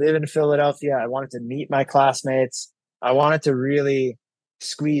wanted to live in Philadelphia. I wanted to meet my classmates. I wanted to really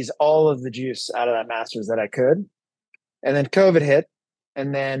squeeze all of the juice out of that master's that I could. And then COVID hit.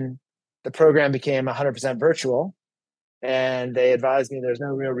 And then the program became 100% virtual. And they advised me there's no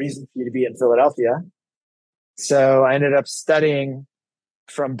real reason for you to be in Philadelphia. So I ended up studying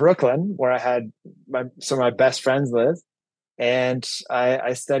from Brooklyn, where I had some of my best friends live. And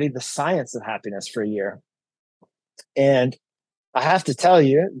I studied the science of happiness for a year. And I have to tell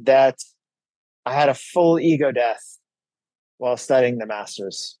you that I had a full ego death while studying the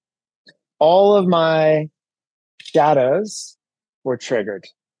master's. All of my shadows were triggered.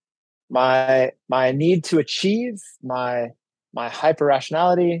 My need to achieve, my hyper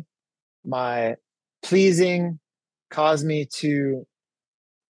rationality, my pleasing caused me to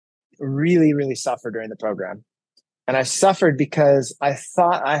really, really suffer during the program. And I suffered because I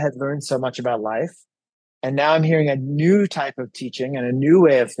thought I had learned so much about life. And now I'm hearing a new type of teaching and a new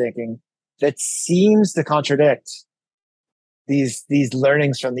way of thinking that seems to contradict these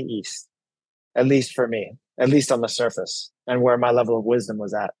learnings from the East, at least for me, at least on the surface and where my level of wisdom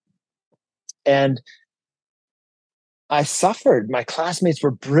was at. And I suffered. My classmates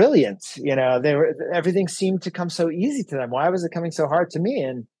were brilliant. They were everything seemed to come so easy to them. Why was it coming so hard to me?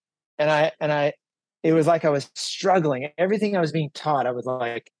 And I it was like I was struggling. Everything I was being taught, I was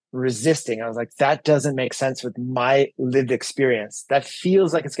like resisting. I was like, that doesn't make sense with my lived experience. That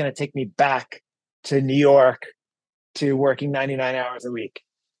feels like it's going to take me back to New York to working 99 hours a week.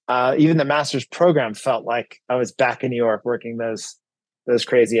 Even the master's program felt like I was back in New York working those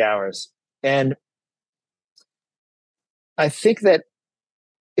crazy hours. And I think that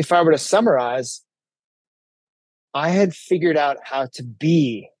if I were to summarize, I had figured out how to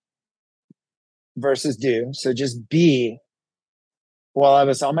be versus do. So just be while I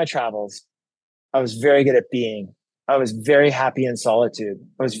was on my travels. I was very good at being. I was very happy in solitude.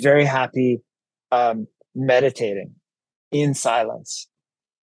 I was very happy meditating in silence.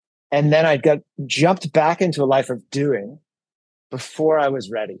 And then I got jumped back into a life of doing before I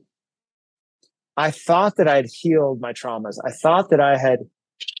was ready. I thought that I'd healed my traumas. I thought that I had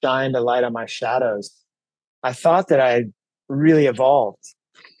shined a light on my shadows. I thought that I had really evolved.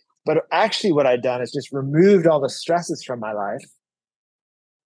 But actually, what I'd done is just removed all the stresses from my life.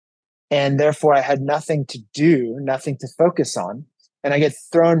 And therefore, I had nothing to do, nothing to focus on. And I get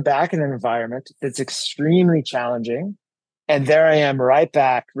thrown back in an environment that's extremely challenging. And there I am right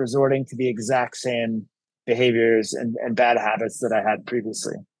back resorting to the exact same behaviors and bad habits that I had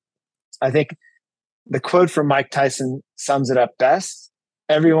previously. I think the quote from Mike Tyson sums it up best.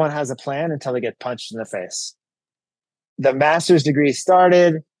 Everyone has a plan until they get punched in the face. The master's degree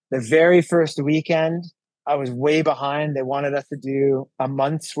started the very first weekend. I was way behind. They wanted us to do a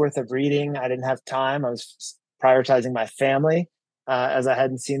month's worth of reading. I didn't have time. I was prioritizing my family as I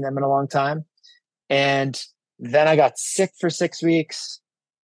hadn't seen them in a long time. And then I got sick for 6 weeks.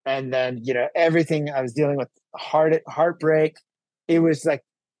 And then, everything I was dealing with heartbreak. It was like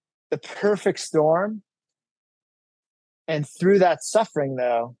the perfect storm. And through that suffering,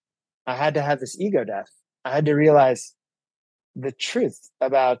 though, I had to have this ego death. I had to realize the truth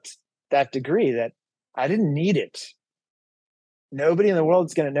about that degree, that I didn't need it. Nobody in the world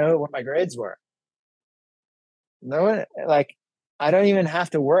is going to know what my grades were. No one, like, I don't even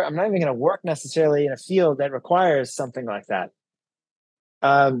have to work. I'm not even going to work necessarily in a field that requires something like that.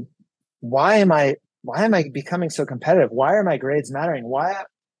 Why am I becoming so competitive? Why are my grades mattering? Why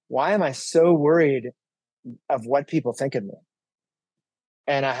am I so worried of what people think of me?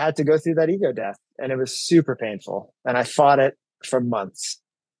 And I had to go through that ego death, and it was super painful. And I fought it for months,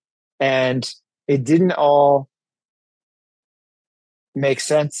 and it didn't all make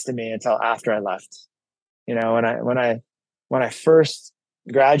sense to me until after I left. When I first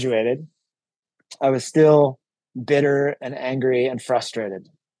graduated, I was still bitter and angry and frustrated.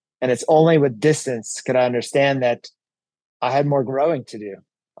 And it's only with distance could I understand that I had more growing to do.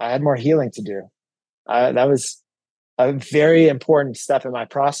 I had more healing to do. That was a very important step in my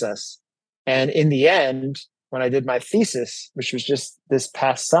process. And in the end, when I did my thesis, which was just this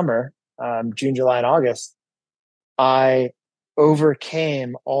past summer, June, July, and August, I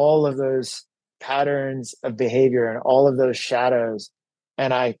overcame all of those patterns of behavior and all of those shadows,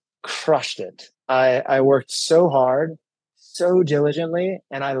 and I crushed it. I worked so hard, so diligently,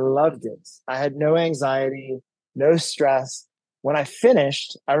 and I loved it. I had no anxiety, no stress. When I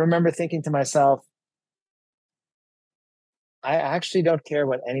finished, I remember thinking to myself, I actually don't care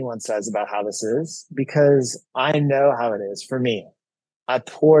what anyone says about how this is, because I know how it is for me. I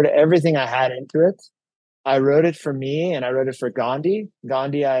poured everything I had into it. I wrote it for me, and I wrote it for Gandhi.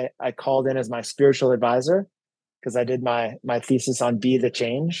 Gandhi, I called in as my spiritual advisor because I did my thesis on Be the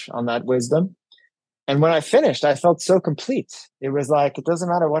Change, on that wisdom. And when I finished, I felt so complete. It was like, it doesn't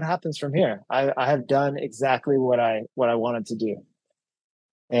matter what happens from here. I have done exactly what I wanted to do.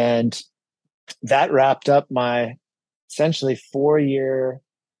 And that wrapped up my essentially 4 year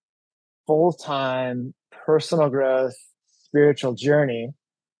full time personal growth spiritual journey.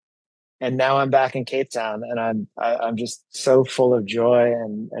 And now I'm back in Cape Town, and I'm just so full of joy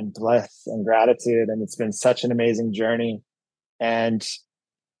and bliss and gratitude, and it's been such an amazing journey. And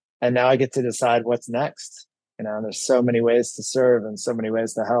and now I get to decide what's next. There's so many ways to serve and so many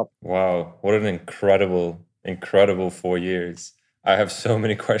ways to help. Wow, what an incredible 4 years. I have so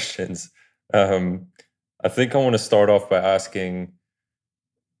many questions. Um, I think I want to start off by asking,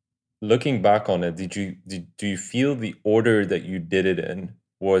 looking back on it, do you feel the order that you did it in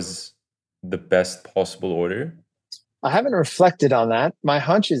was the best possible order? I haven't reflected on that. My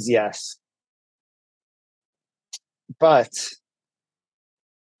hunch is yes, but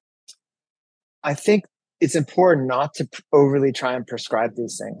I think it's important not to overly try and prescribe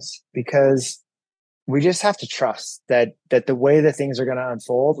these things, because we just have to trust that the way that things are going to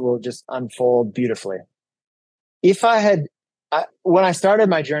unfold will just unfold beautifully. If I had When I started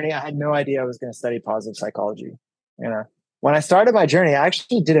my journey, I had no idea I was going to study positive psychology. You know, when I started my journey, I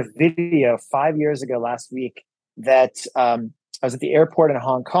actually did a video 5 years ago last week that I was at the airport in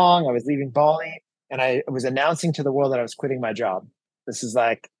Hong Kong. I was leaving Bali, and I was announcing to the world that I was quitting my job. This is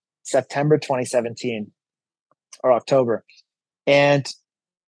like September 2017 or October. And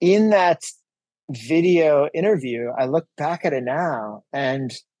in that video interview, I look back at it now,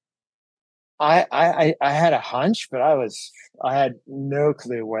 and I had a hunch, but I had no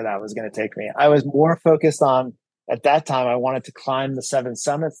clue where that was going to take me. I was more focused on, at that time, I wanted to climb the seven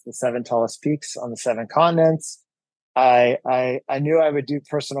summits, the seven tallest peaks on the seven continents. I knew I would do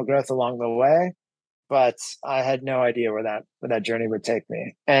personal growth along the way, but I had no idea where that journey would take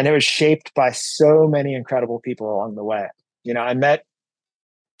me. And it was shaped by so many incredible people along the way. I met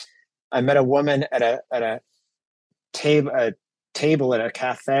a woman at a table at a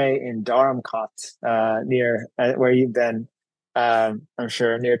cafe in Dharamkot, near where you've been, I'm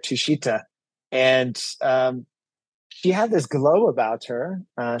sure, near Tushita. And she had this glow about her,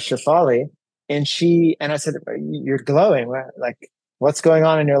 Shafali, and I said, "You're glowing. Like, what's going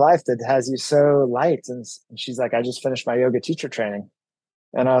on in your life that has you so light?" And she's like, "I just finished my yoga teacher training."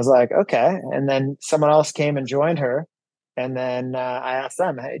 And I was like, "Okay." And then someone else came and joined her. And then I asked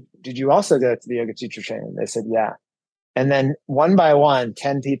them, "Hey, did you also go to the yoga teacher training?" They said, "Yeah." And then one by one,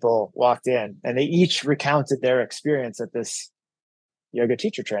 10 people walked in, and they each recounted their experience at this yoga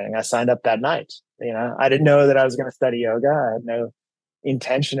teacher training. I signed up that night. I didn't know that I was going to study yoga. I had no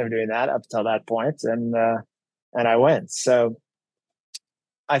intention of doing that up until that point, and I went. So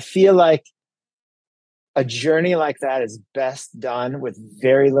I feel like a journey like that is best done with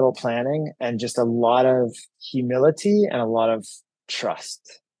very little planning and just a lot of humility and a lot of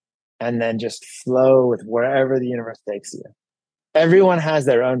trust, and then just flow with wherever the universe takes you. Everyone has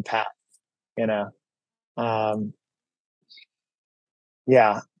their own path, you know. Um,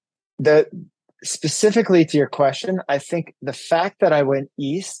 yeah. The Specifically to your question, I think the fact that I went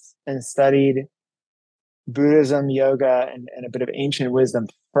east and studied Buddhism, yoga, and a bit of ancient wisdom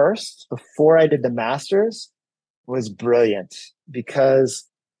first before I did the masters was brilliant, because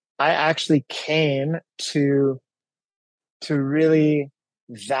I actually came to really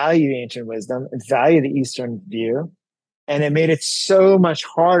value ancient wisdom and value the Eastern view. And it made it so much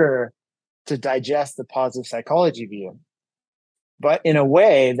harder to digest the positive psychology view, but in a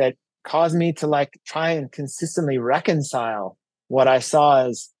way that caused me to like try and consistently reconcile what I saw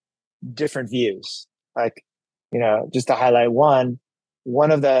as different views. Like, just to highlight one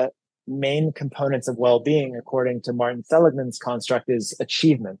of the main components of well-being, according to Martin Seligman's construct, is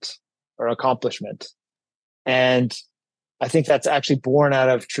achievement or accomplishment. And I think that's actually born out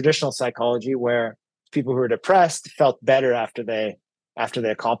of traditional psychology, where people who are depressed felt better after they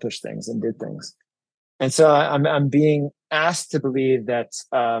accomplished things and did things. And so I'm being asked to believe that,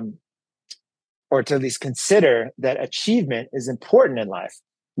 or to at least consider that achievement is important in life.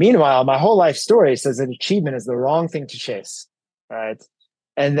 Meanwhile, my whole life story says that achievement is the wrong thing to chase, right?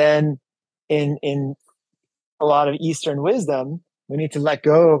 And then in a lot of Eastern wisdom, we need to let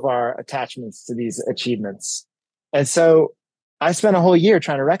go of our attachments to these achievements. And so I spent a whole year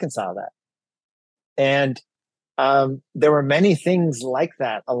trying to reconcile that. And there were many things like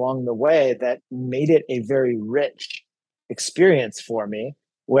that along the way that made it a very rich experience for me,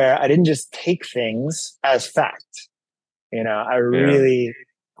 where I didn't just take things as fact. I Yeah. really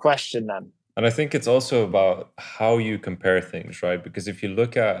questioned them. And I think it's also about how you compare things, right? Because if you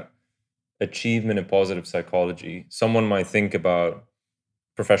look at achievement in positive psychology, someone might think about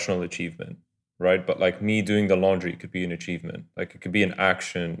professional achievement, right? But like me doing the laundry could be an achievement. Like it could be an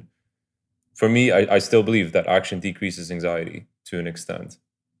action. For me, I still believe that action decreases anxiety to an extent.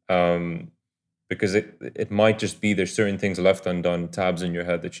 um, because it might just be there's certain things left undone, tabs in your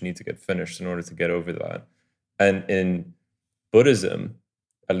head that you need to get finished in order to get over that. And in Buddhism,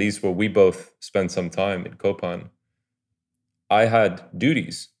 at least where we both spent some time in Kopan, I had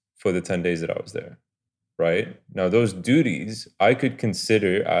duties for the 10 days that I was there, right? Now, those duties I could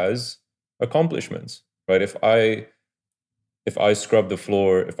consider as accomplishments, right? If I scrub the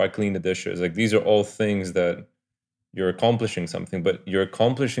floor, if I clean the dishes, like these are all things that you're accomplishing something, but you're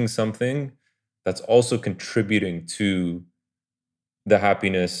accomplishing something that's also contributing to the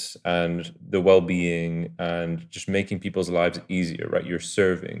happiness and the well-being and just making people's lives easier, right? You're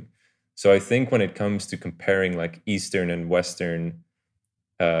serving. So I think when it comes to comparing like Eastern and Western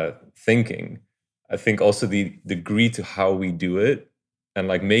thinking, I think also the degree to how we do it and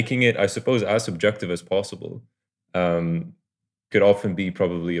like making it, I suppose, as subjective as possible, um, could often be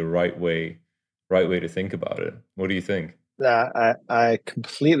probably a right way to think about it. What do you think? I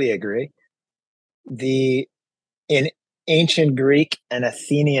completely agree. The in ancient Greek and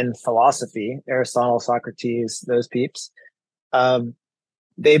Athenian philosophy, Aristotle, Socrates, those peeps, um,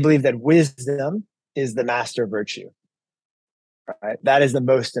 they believe that wisdom is the master virtue. Right? That is the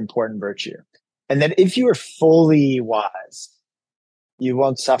most important virtue. And that if you are fully wise, you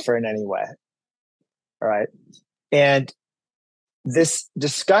won't suffer in any way. All right. And this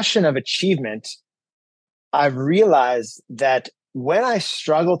discussion of achievement, I've realized that when I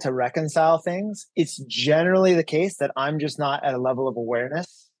struggle to reconcile things, it's generally the case that I'm just not at a level of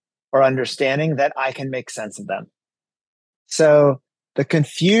awareness or understanding that I can make sense of them. So the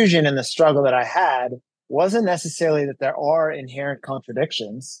confusion and the struggle that I had wasn't necessarily that there are inherent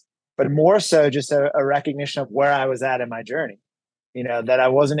contradictions, but more so just a recognition of where I was at in my journey. That I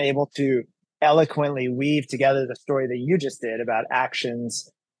wasn't able to eloquently weave together the story that you just did about actions,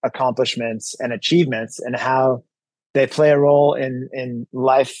 accomplishments, and achievements and how they play a role in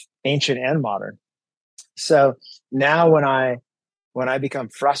life, ancient and modern. So now when I become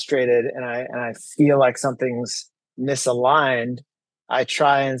frustrated and I feel like something's misaligned, I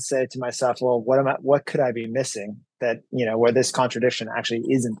try and say to myself, well, what could I be missing that, where this contradiction actually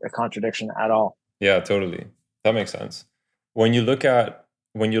isn't a contradiction at all. Yeah, totally. That makes sense. When you look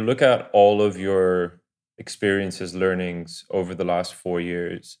at all of your experiences, learnings over the last 4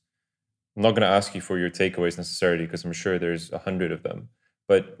 years, I'm not going to ask you for your takeaways necessarily because I'm sure there's 100 of them.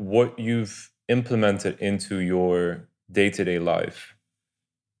 But what you've implemented into your day-to-day life,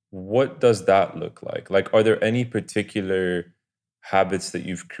 what does that look like? Like, are there any particular habits that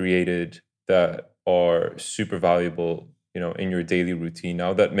you've created that are super valuable, in your daily routine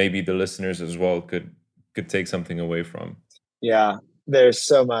now that maybe the listeners as well could take something away from? Yeah, there's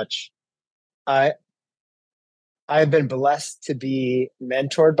so much. I I've been blessed to be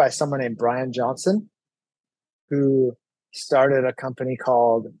mentored by someone named Brian Johnson, who started a company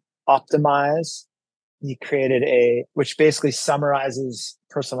called Optimize. He created which basically summarizes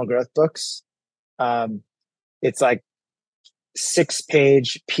personal growth books. Um, it's like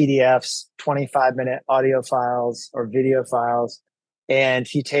 6-page PDFs, 25-minute audio files or video files. And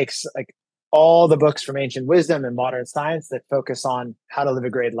he takes like all the books from ancient wisdom and modern science that focus on how to live a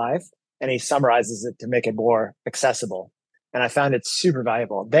great life. And he summarizes it to make it more accessible. And I found it super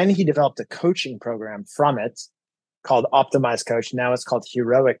valuable. Then he developed a coaching program from it called Optimize Coach. Now it's called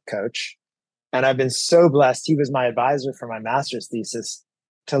Heroic Coach. And I've been so blessed. He was my advisor for my master's thesis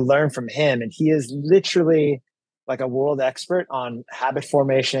to learn from him. And he is literally like a world expert on habit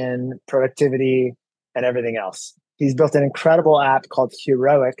formation, productivity, and everything else. He's built an incredible app called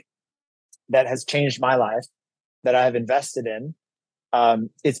Heroic that has changed my life that I've invested in.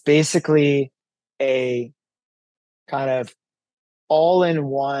 It's basically a kind of all in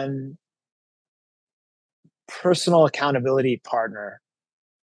one personal accountability partner.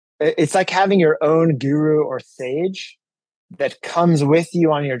 It's like having your own guru or sage that comes with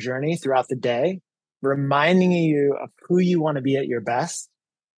you on your journey throughout the day, reminding you of who you want to be at your best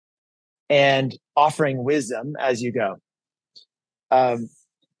and offering wisdom as you go. Um,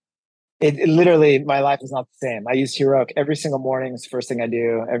 it literally, my life is not the same. I use Heroic every single morning. It's the first thing I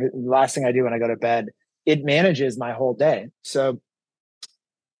do. Last thing I do when I go to bed. It manages my whole day. So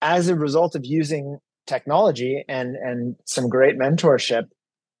as a result of using technology and some great mentorship,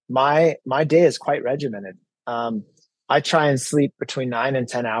 my day is quite regimented. I try and sleep between 9 and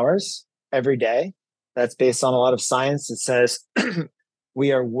 10 hours every day. That's based on a lot of science that says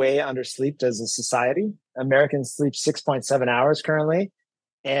we are way underslept as a society. Americans sleep 6.7 hours currently.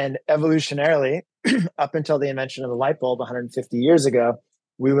 And evolutionarily, up until the invention of the light bulb 150 years ago,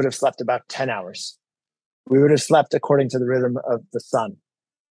 we would have slept about 10 hours. We would have slept according to the rhythm of the sun.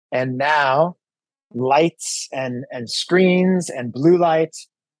 And now lights and screens and blue light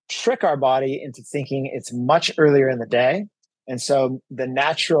trick our body into thinking it's much earlier in the day. And so the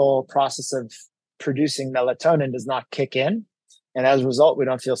natural process of producing melatonin does not kick in. And as a result, we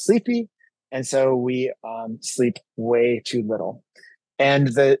don't feel sleepy. And so we sleep way too little. And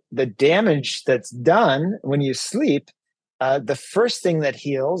the damage that's done when you sleep, the first thing that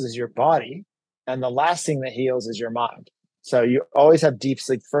heals is your body, and the last thing that heals is your mind. So you always have deep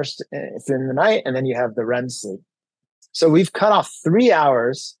sleep first in the night, and then you have the REM sleep. So we've cut off 3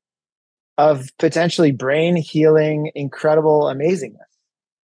 hours of potentially brain healing, incredible amazingness.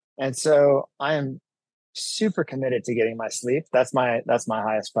 And so I am super committed to getting my sleep. That's my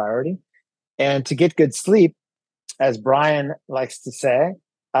highest priority. And to get good sleep, as Brian likes to say,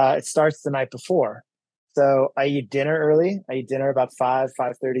 it starts the night before. So I eat dinner early. I eat dinner about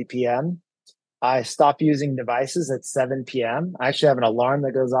 5:30 p.m. I stop using devices at 7 p.m. I actually have an alarm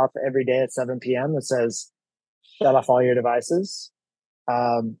that goes off every day at 7 p.m. that says, shut off all your devices.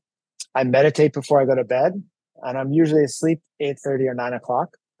 Um, I meditate before I go to bed, and I'm usually asleep 8:30 or 9 o'clock.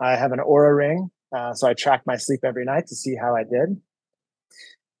 I have an Aura ring, so I track my sleep every night to see how I did.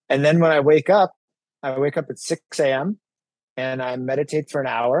 And then when I wake up at 6 a.m. and I meditate for an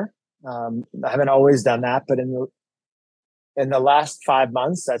hour. I haven't always done that, but in the last 5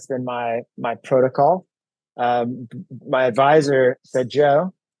 months, that's been my protocol. My advisor said,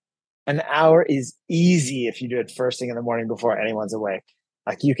 Joe, an hour is easy if you do it first thing in the morning before anyone's awake.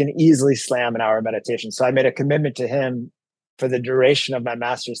 Like you can easily slam an hour of meditation. So I made a commitment to him for the duration of my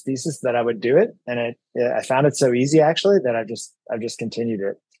master's thesis that I would do it, and I found it so easy actually that I've just continued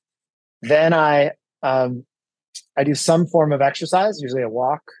it. Then I do some form of exercise, usually a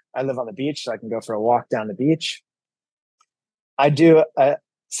walk. I live on the beach, so I can go for a walk down the beach. I do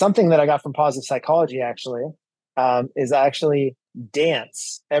something that I got from positive psychology actually, is I actually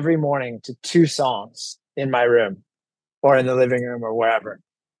dance every morning to two songs in my room or in the living room or wherever.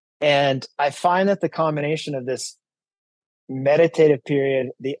 And I find that the combination of this meditative period,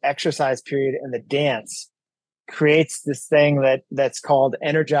 the exercise period, and the dance creates this thing that's called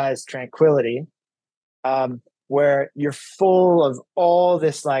energized tranquility, where you're full of all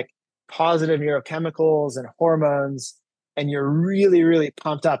this like positive neurochemicals and hormones, and you're really, really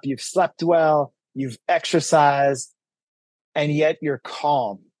pumped up. You've slept well, you've exercised, and yet you're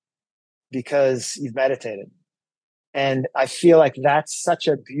calm because you've meditated. And I feel like that's such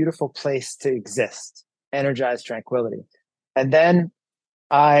a beautiful place to exist, energized tranquility. And then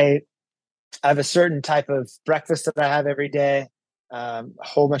I have a certain type of breakfast that I have every day, a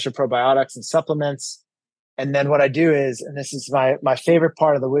whole bunch of probiotics and supplements. And then what I do is, and this is my favorite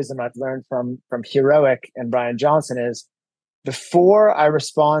part of the wisdom I've learned from Heroic and Brian Johnson, is before I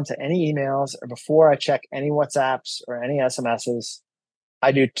respond to any emails or before I check any WhatsApps or any SMSs,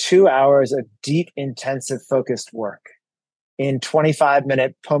 I do 2 hours of deep, intensive, focused work in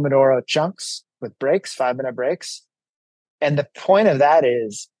 25-minute Pomodoro chunks with breaks, 5-minute breaks. And the point of that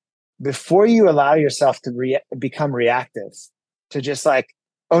is before you allow yourself to become reactive, to just like,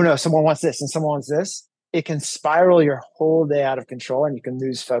 oh no, someone wants this and someone wants this, it can spiral your whole day out of control and you can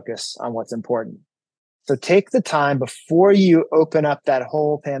lose focus on what's important. So take the time before you open up that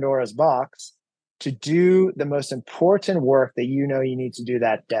whole Pandora's box to do the most important work that you know you need to do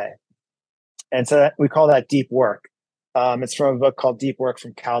that day. And so we call that deep work. It's from a book called Deep Work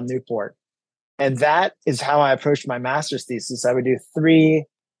from Cal Newport. And that is how I approached my master's thesis. I would do 3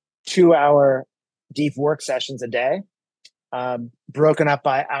 2-hour deep work sessions a day, broken up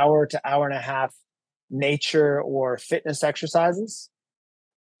by hour to hour and a half nature or fitness exercises.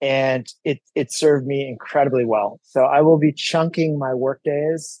 And it served me incredibly well. So I will be chunking my work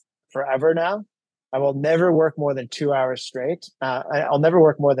days forever now. I will never work more than 2 hours straight. I'll never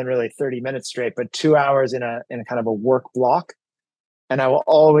work more than really 30 minutes straight, but 2 hours in a kind of a work block. And I will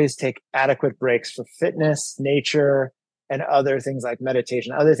always take adequate breaks for fitness, nature, and other things like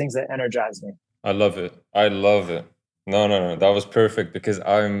meditation, other things that energize me. I love it. I love it. No, no, no. That was perfect because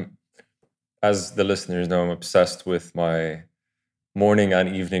as the listeners know, I'm obsessed with my morning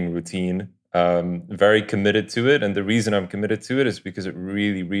and evening routine. Very committed to it, and the reason I'm committed to it is because it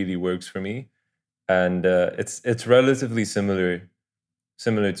really, really works for me, and it's relatively similar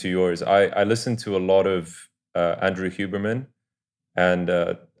to yours. I listen to a lot of Andrew Huberman, and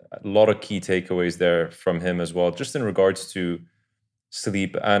a lot of key takeaways there from him as well, just in regards to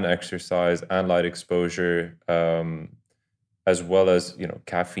sleep and exercise and light exposure, as well as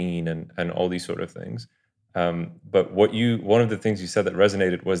caffeine and all these sort of things. But one of the things you said that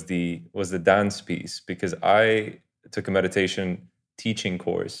resonated was the dance piece, because I took a meditation teaching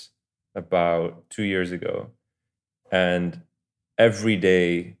course about 2 years ago, and every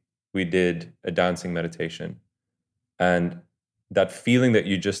day we did a dancing meditation, and that feeling that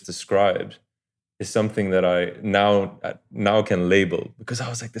you just described is something that I now can label, because I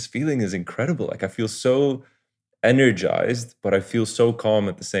was like, this feeling is incredible. Like I feel so energized, but I feel so calm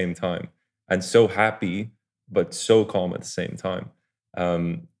at the same time, and so happy, but so calm at the same time.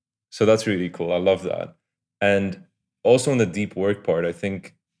 Um, so that's really cool. I love that. And also on the deep work part, I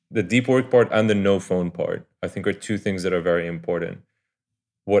think the deep work part and the no phone part, I think are two things that are very important.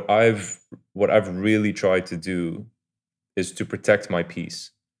 What I've really tried to do is to protect my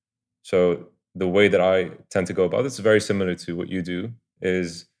peace. So the way that I tend to go about this is very similar to what you do.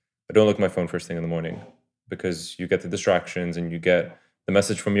 Is I don't look at my phone first thing in the morning, because you get the distractions and you get the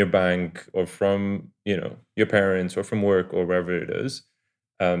message from your bank or from your parents or from work or wherever it is.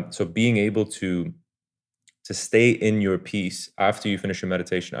 So being able to stay in your peace after you finish your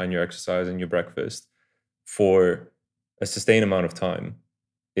meditation and your exercise and your breakfast for a sustained amount of time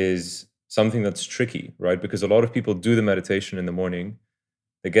is something that's tricky, right? Because a lot of people do the meditation in the morning,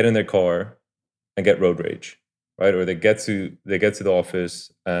 they get in their car and get road rage, right? Or they get to the office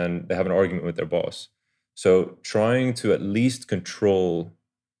and they have an argument with their boss. So trying to at least control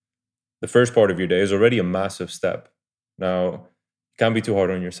the first part of your day is already a massive step. Now, you can't be too hard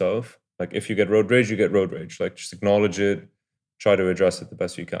on yourself. Like if you get road rage, you get road rage. Like just acknowledge it, try to address it the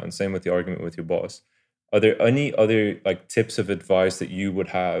best you can. Same with the argument with your boss. Are there any other like tips of advice that you would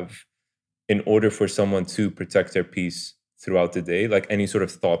have in order for someone to protect their peace throughout the day? Like any sort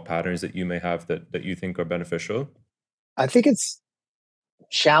of thought patterns that you may have that you think are beneficial? I think it's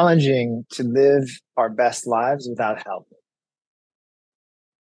challenging to live our best lives without help.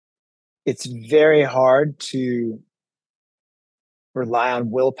 It's very hard to rely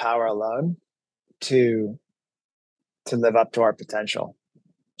on willpower alone to to live up to our potential.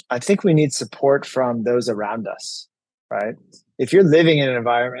 I think we need support from those around us, right? If you're living in an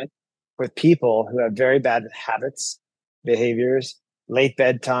environment with people who have very bad habits, behaviors, late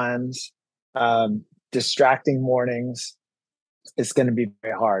bedtimes, distracting mornings, it's going to be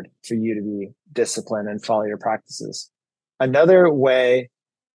very hard for you to be disciplined and follow your practices. Another way,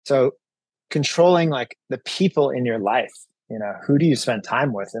 so controlling like the people in your life, who do you spend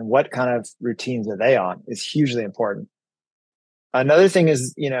time with and what kind of routines are they on is hugely important. Another thing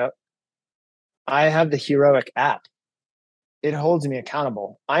is, I have the Heroic app. It holds me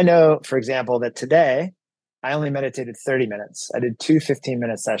accountable. I know, for example, that today I only meditated 30 minutes. I did two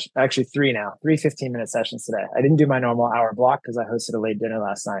 15-minute sessions, actually three now, three 15-minute sessions today. I didn't do my normal hour block because I hosted a late dinner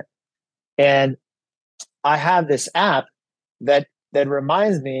last night. And I have this app that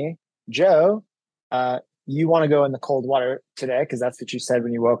reminds me, Joe, you want to go in the cold water today because that's what you said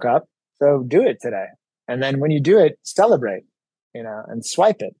when you woke up. So do it today. And then when you do it, celebrate, and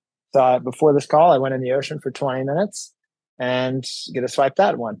swipe it. So before this call, I went in the ocean for 20 minutes and get to swipe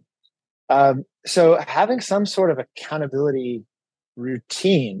that one. So having some sort of accountability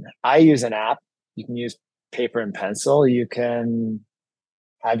routine. I use an app. You can use paper and pencil. You can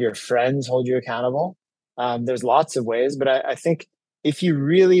have your friends hold you accountable. There's lots of ways, but I think if you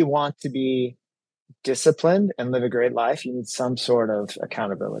really want to be disciplined and live a great life, you need some sort of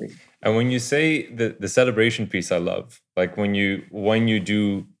accountability. And when you say the celebration piece, I love, like when you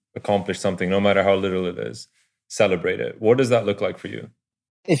do accomplish something, no matter how little it is, celebrate it. What does that look like for you?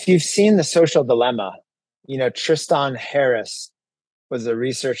 If you've seen The Social Dilemma, Tristan Harris was a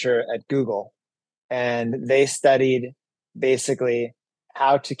researcher at Google, and they studied basically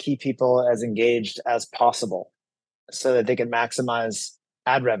how to keep people as engaged as possible so that they could maximize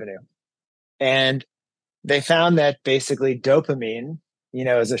ad revenue. And they found that basically dopamine,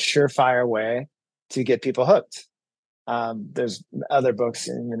 is a surefire way to get people hooked. There's other books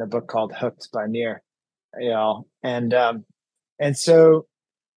in a book called Hooked by Near, and so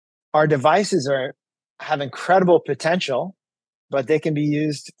our devices have incredible potential, but they can be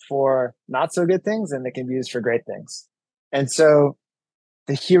used for not so good things and they can be used for great things. And so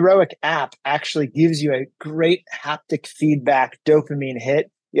the Heroic app actually gives you a great haptic feedback dopamine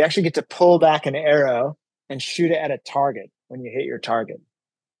hit. You actually get to pull back an arrow and shoot it at a target when you hit your target.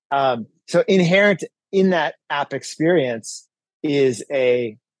 So inherent in that app experience is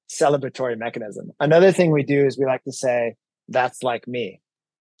a celebratory mechanism. Another thing we do is we like to say, that's like me.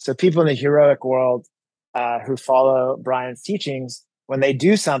 So people in the heroic world who follow Brian's teachings, when they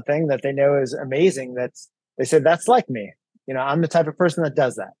do something that they know is amazing, they say, that's like me. I'm the type of person that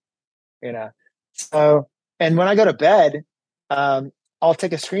does that. So, and when I go to bed, I'll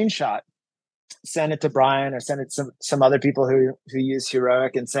take a screenshot, send it to Brian or send it to some other people who use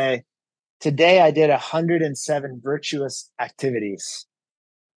heroic and say, today I did 107 virtuous activities,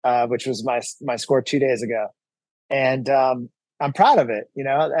 which was my score 2 days ago. And I'm proud of it.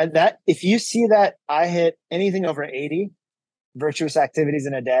 And that if you see that I hit anything over 80, virtuous activities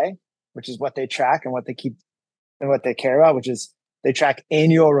in a day, which is what they track and what they keep and what they care about, which is they track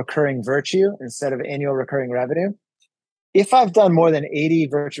annual recurring virtue instead of annual recurring revenue. If I've done more than 80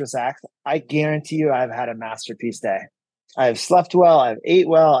 virtuous acts, I guarantee you I've had a masterpiece day. I've slept well, I've ate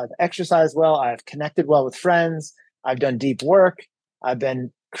well, I've exercised well, I've connected well with friends, I've done deep work, I've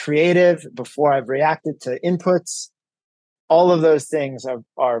been creative before I've reacted to inputs. All of those things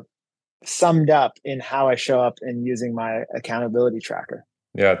are summed up in how I show up in using my accountability tracker.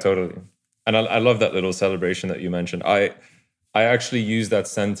 Yeah, totally. And I love that little celebration that you mentioned. I actually use that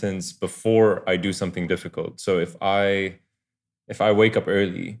sentence before I do something difficult. So if I wake up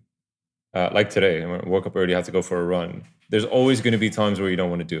early, like today, I woke up early, I had to go for a run. There's always going to be times where you don't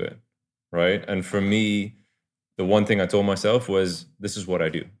want to do it, right? And for me, the one thing I told myself was, "This is what I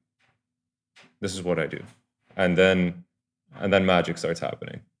do. This is what I do," and then magic starts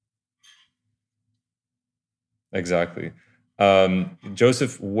happening. Exactly.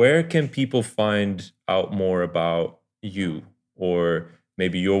 Joseph, where can people find out more about you, or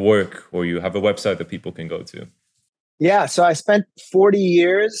maybe your work, or you have a website that people can go to? Yeah, so I spent 40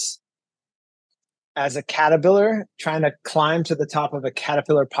 years as a caterpillar trying to climb to the top of a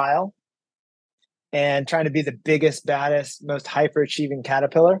caterpillar pile and trying to be the biggest, baddest, most hyper achieving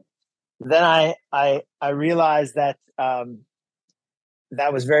caterpillar. Then I realized that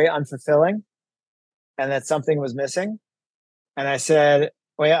that was very unfulfilling and that something was missing. And I said,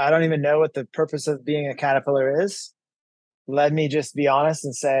 "Wait, I don't even know what the purpose of being a caterpillar is. Let me just be honest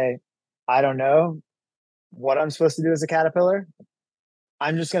and say, I don't know what I'm supposed to do as a caterpillar.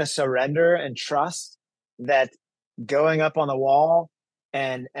 I'm just going to surrender and trust that going up on the wall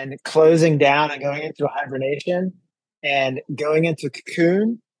and closing down and going into hibernation and going into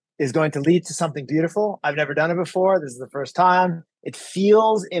cocoon is going to lead to something beautiful. I've never done it before. This is the first time. It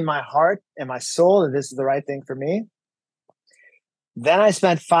feels in my heart and my soul that this is the right thing for me." Then I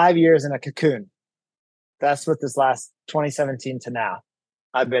spent 5 years in a cocoon. That's what this last 2017 to now.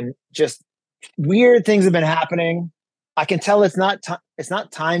 I've been just weird things have been happening. I can tell it's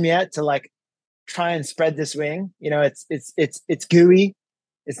not time yet to like try and spread this wing. You know, it's gooey.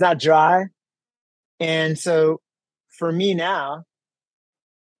 It's not dry. And so for me now,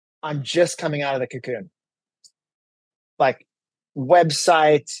 I'm just coming out of the cocoon. Like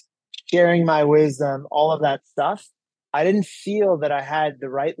website, sharing my wisdom, all of that stuff. I didn't feel that I had the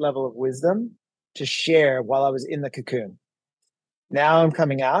right level of wisdom to share while I was in the cocoon. Now I'm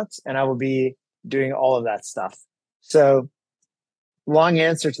coming out and I will be doing all of that stuff. So, long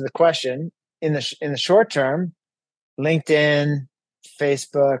answer to the question, in the short term, LinkedIn,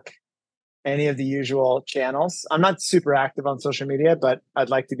 Facebook, any of the usual channels. I'm not super active on social media, but I'd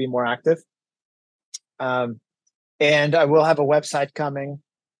like to be more active. And I will have a website coming.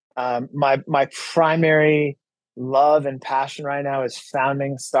 My primary love and passion right now is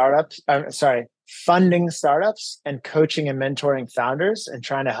funding startups and coaching and mentoring founders and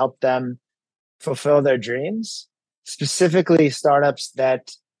trying to help them fulfill their dreams, specifically startups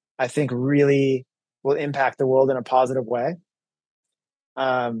that I think really will impact the world in a positive way.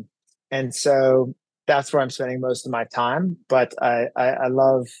 And so that's where I'm spending most of my time. But I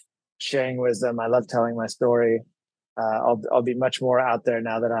love sharing wisdom. I love telling my story. I'll be much more out there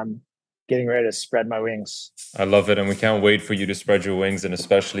now that I'm getting ready to spread my wings. I love it. And we can't wait for you to spread your wings, and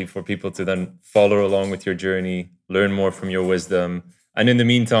especially for people to then follow along with your journey, learn more from your wisdom. And in the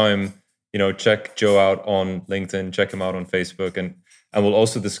meantime, check Joe out on LinkedIn, check him out on Facebook, and we'll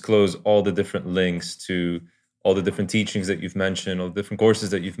also disclose all the different links to all the different teachings that you've mentioned, all the different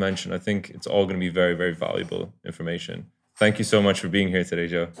courses that you've mentioned. I think it's all going to be very, very valuable information. Thank you so much for being here today,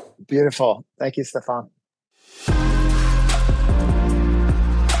 Joe. Beautiful. Thank you, Stefan.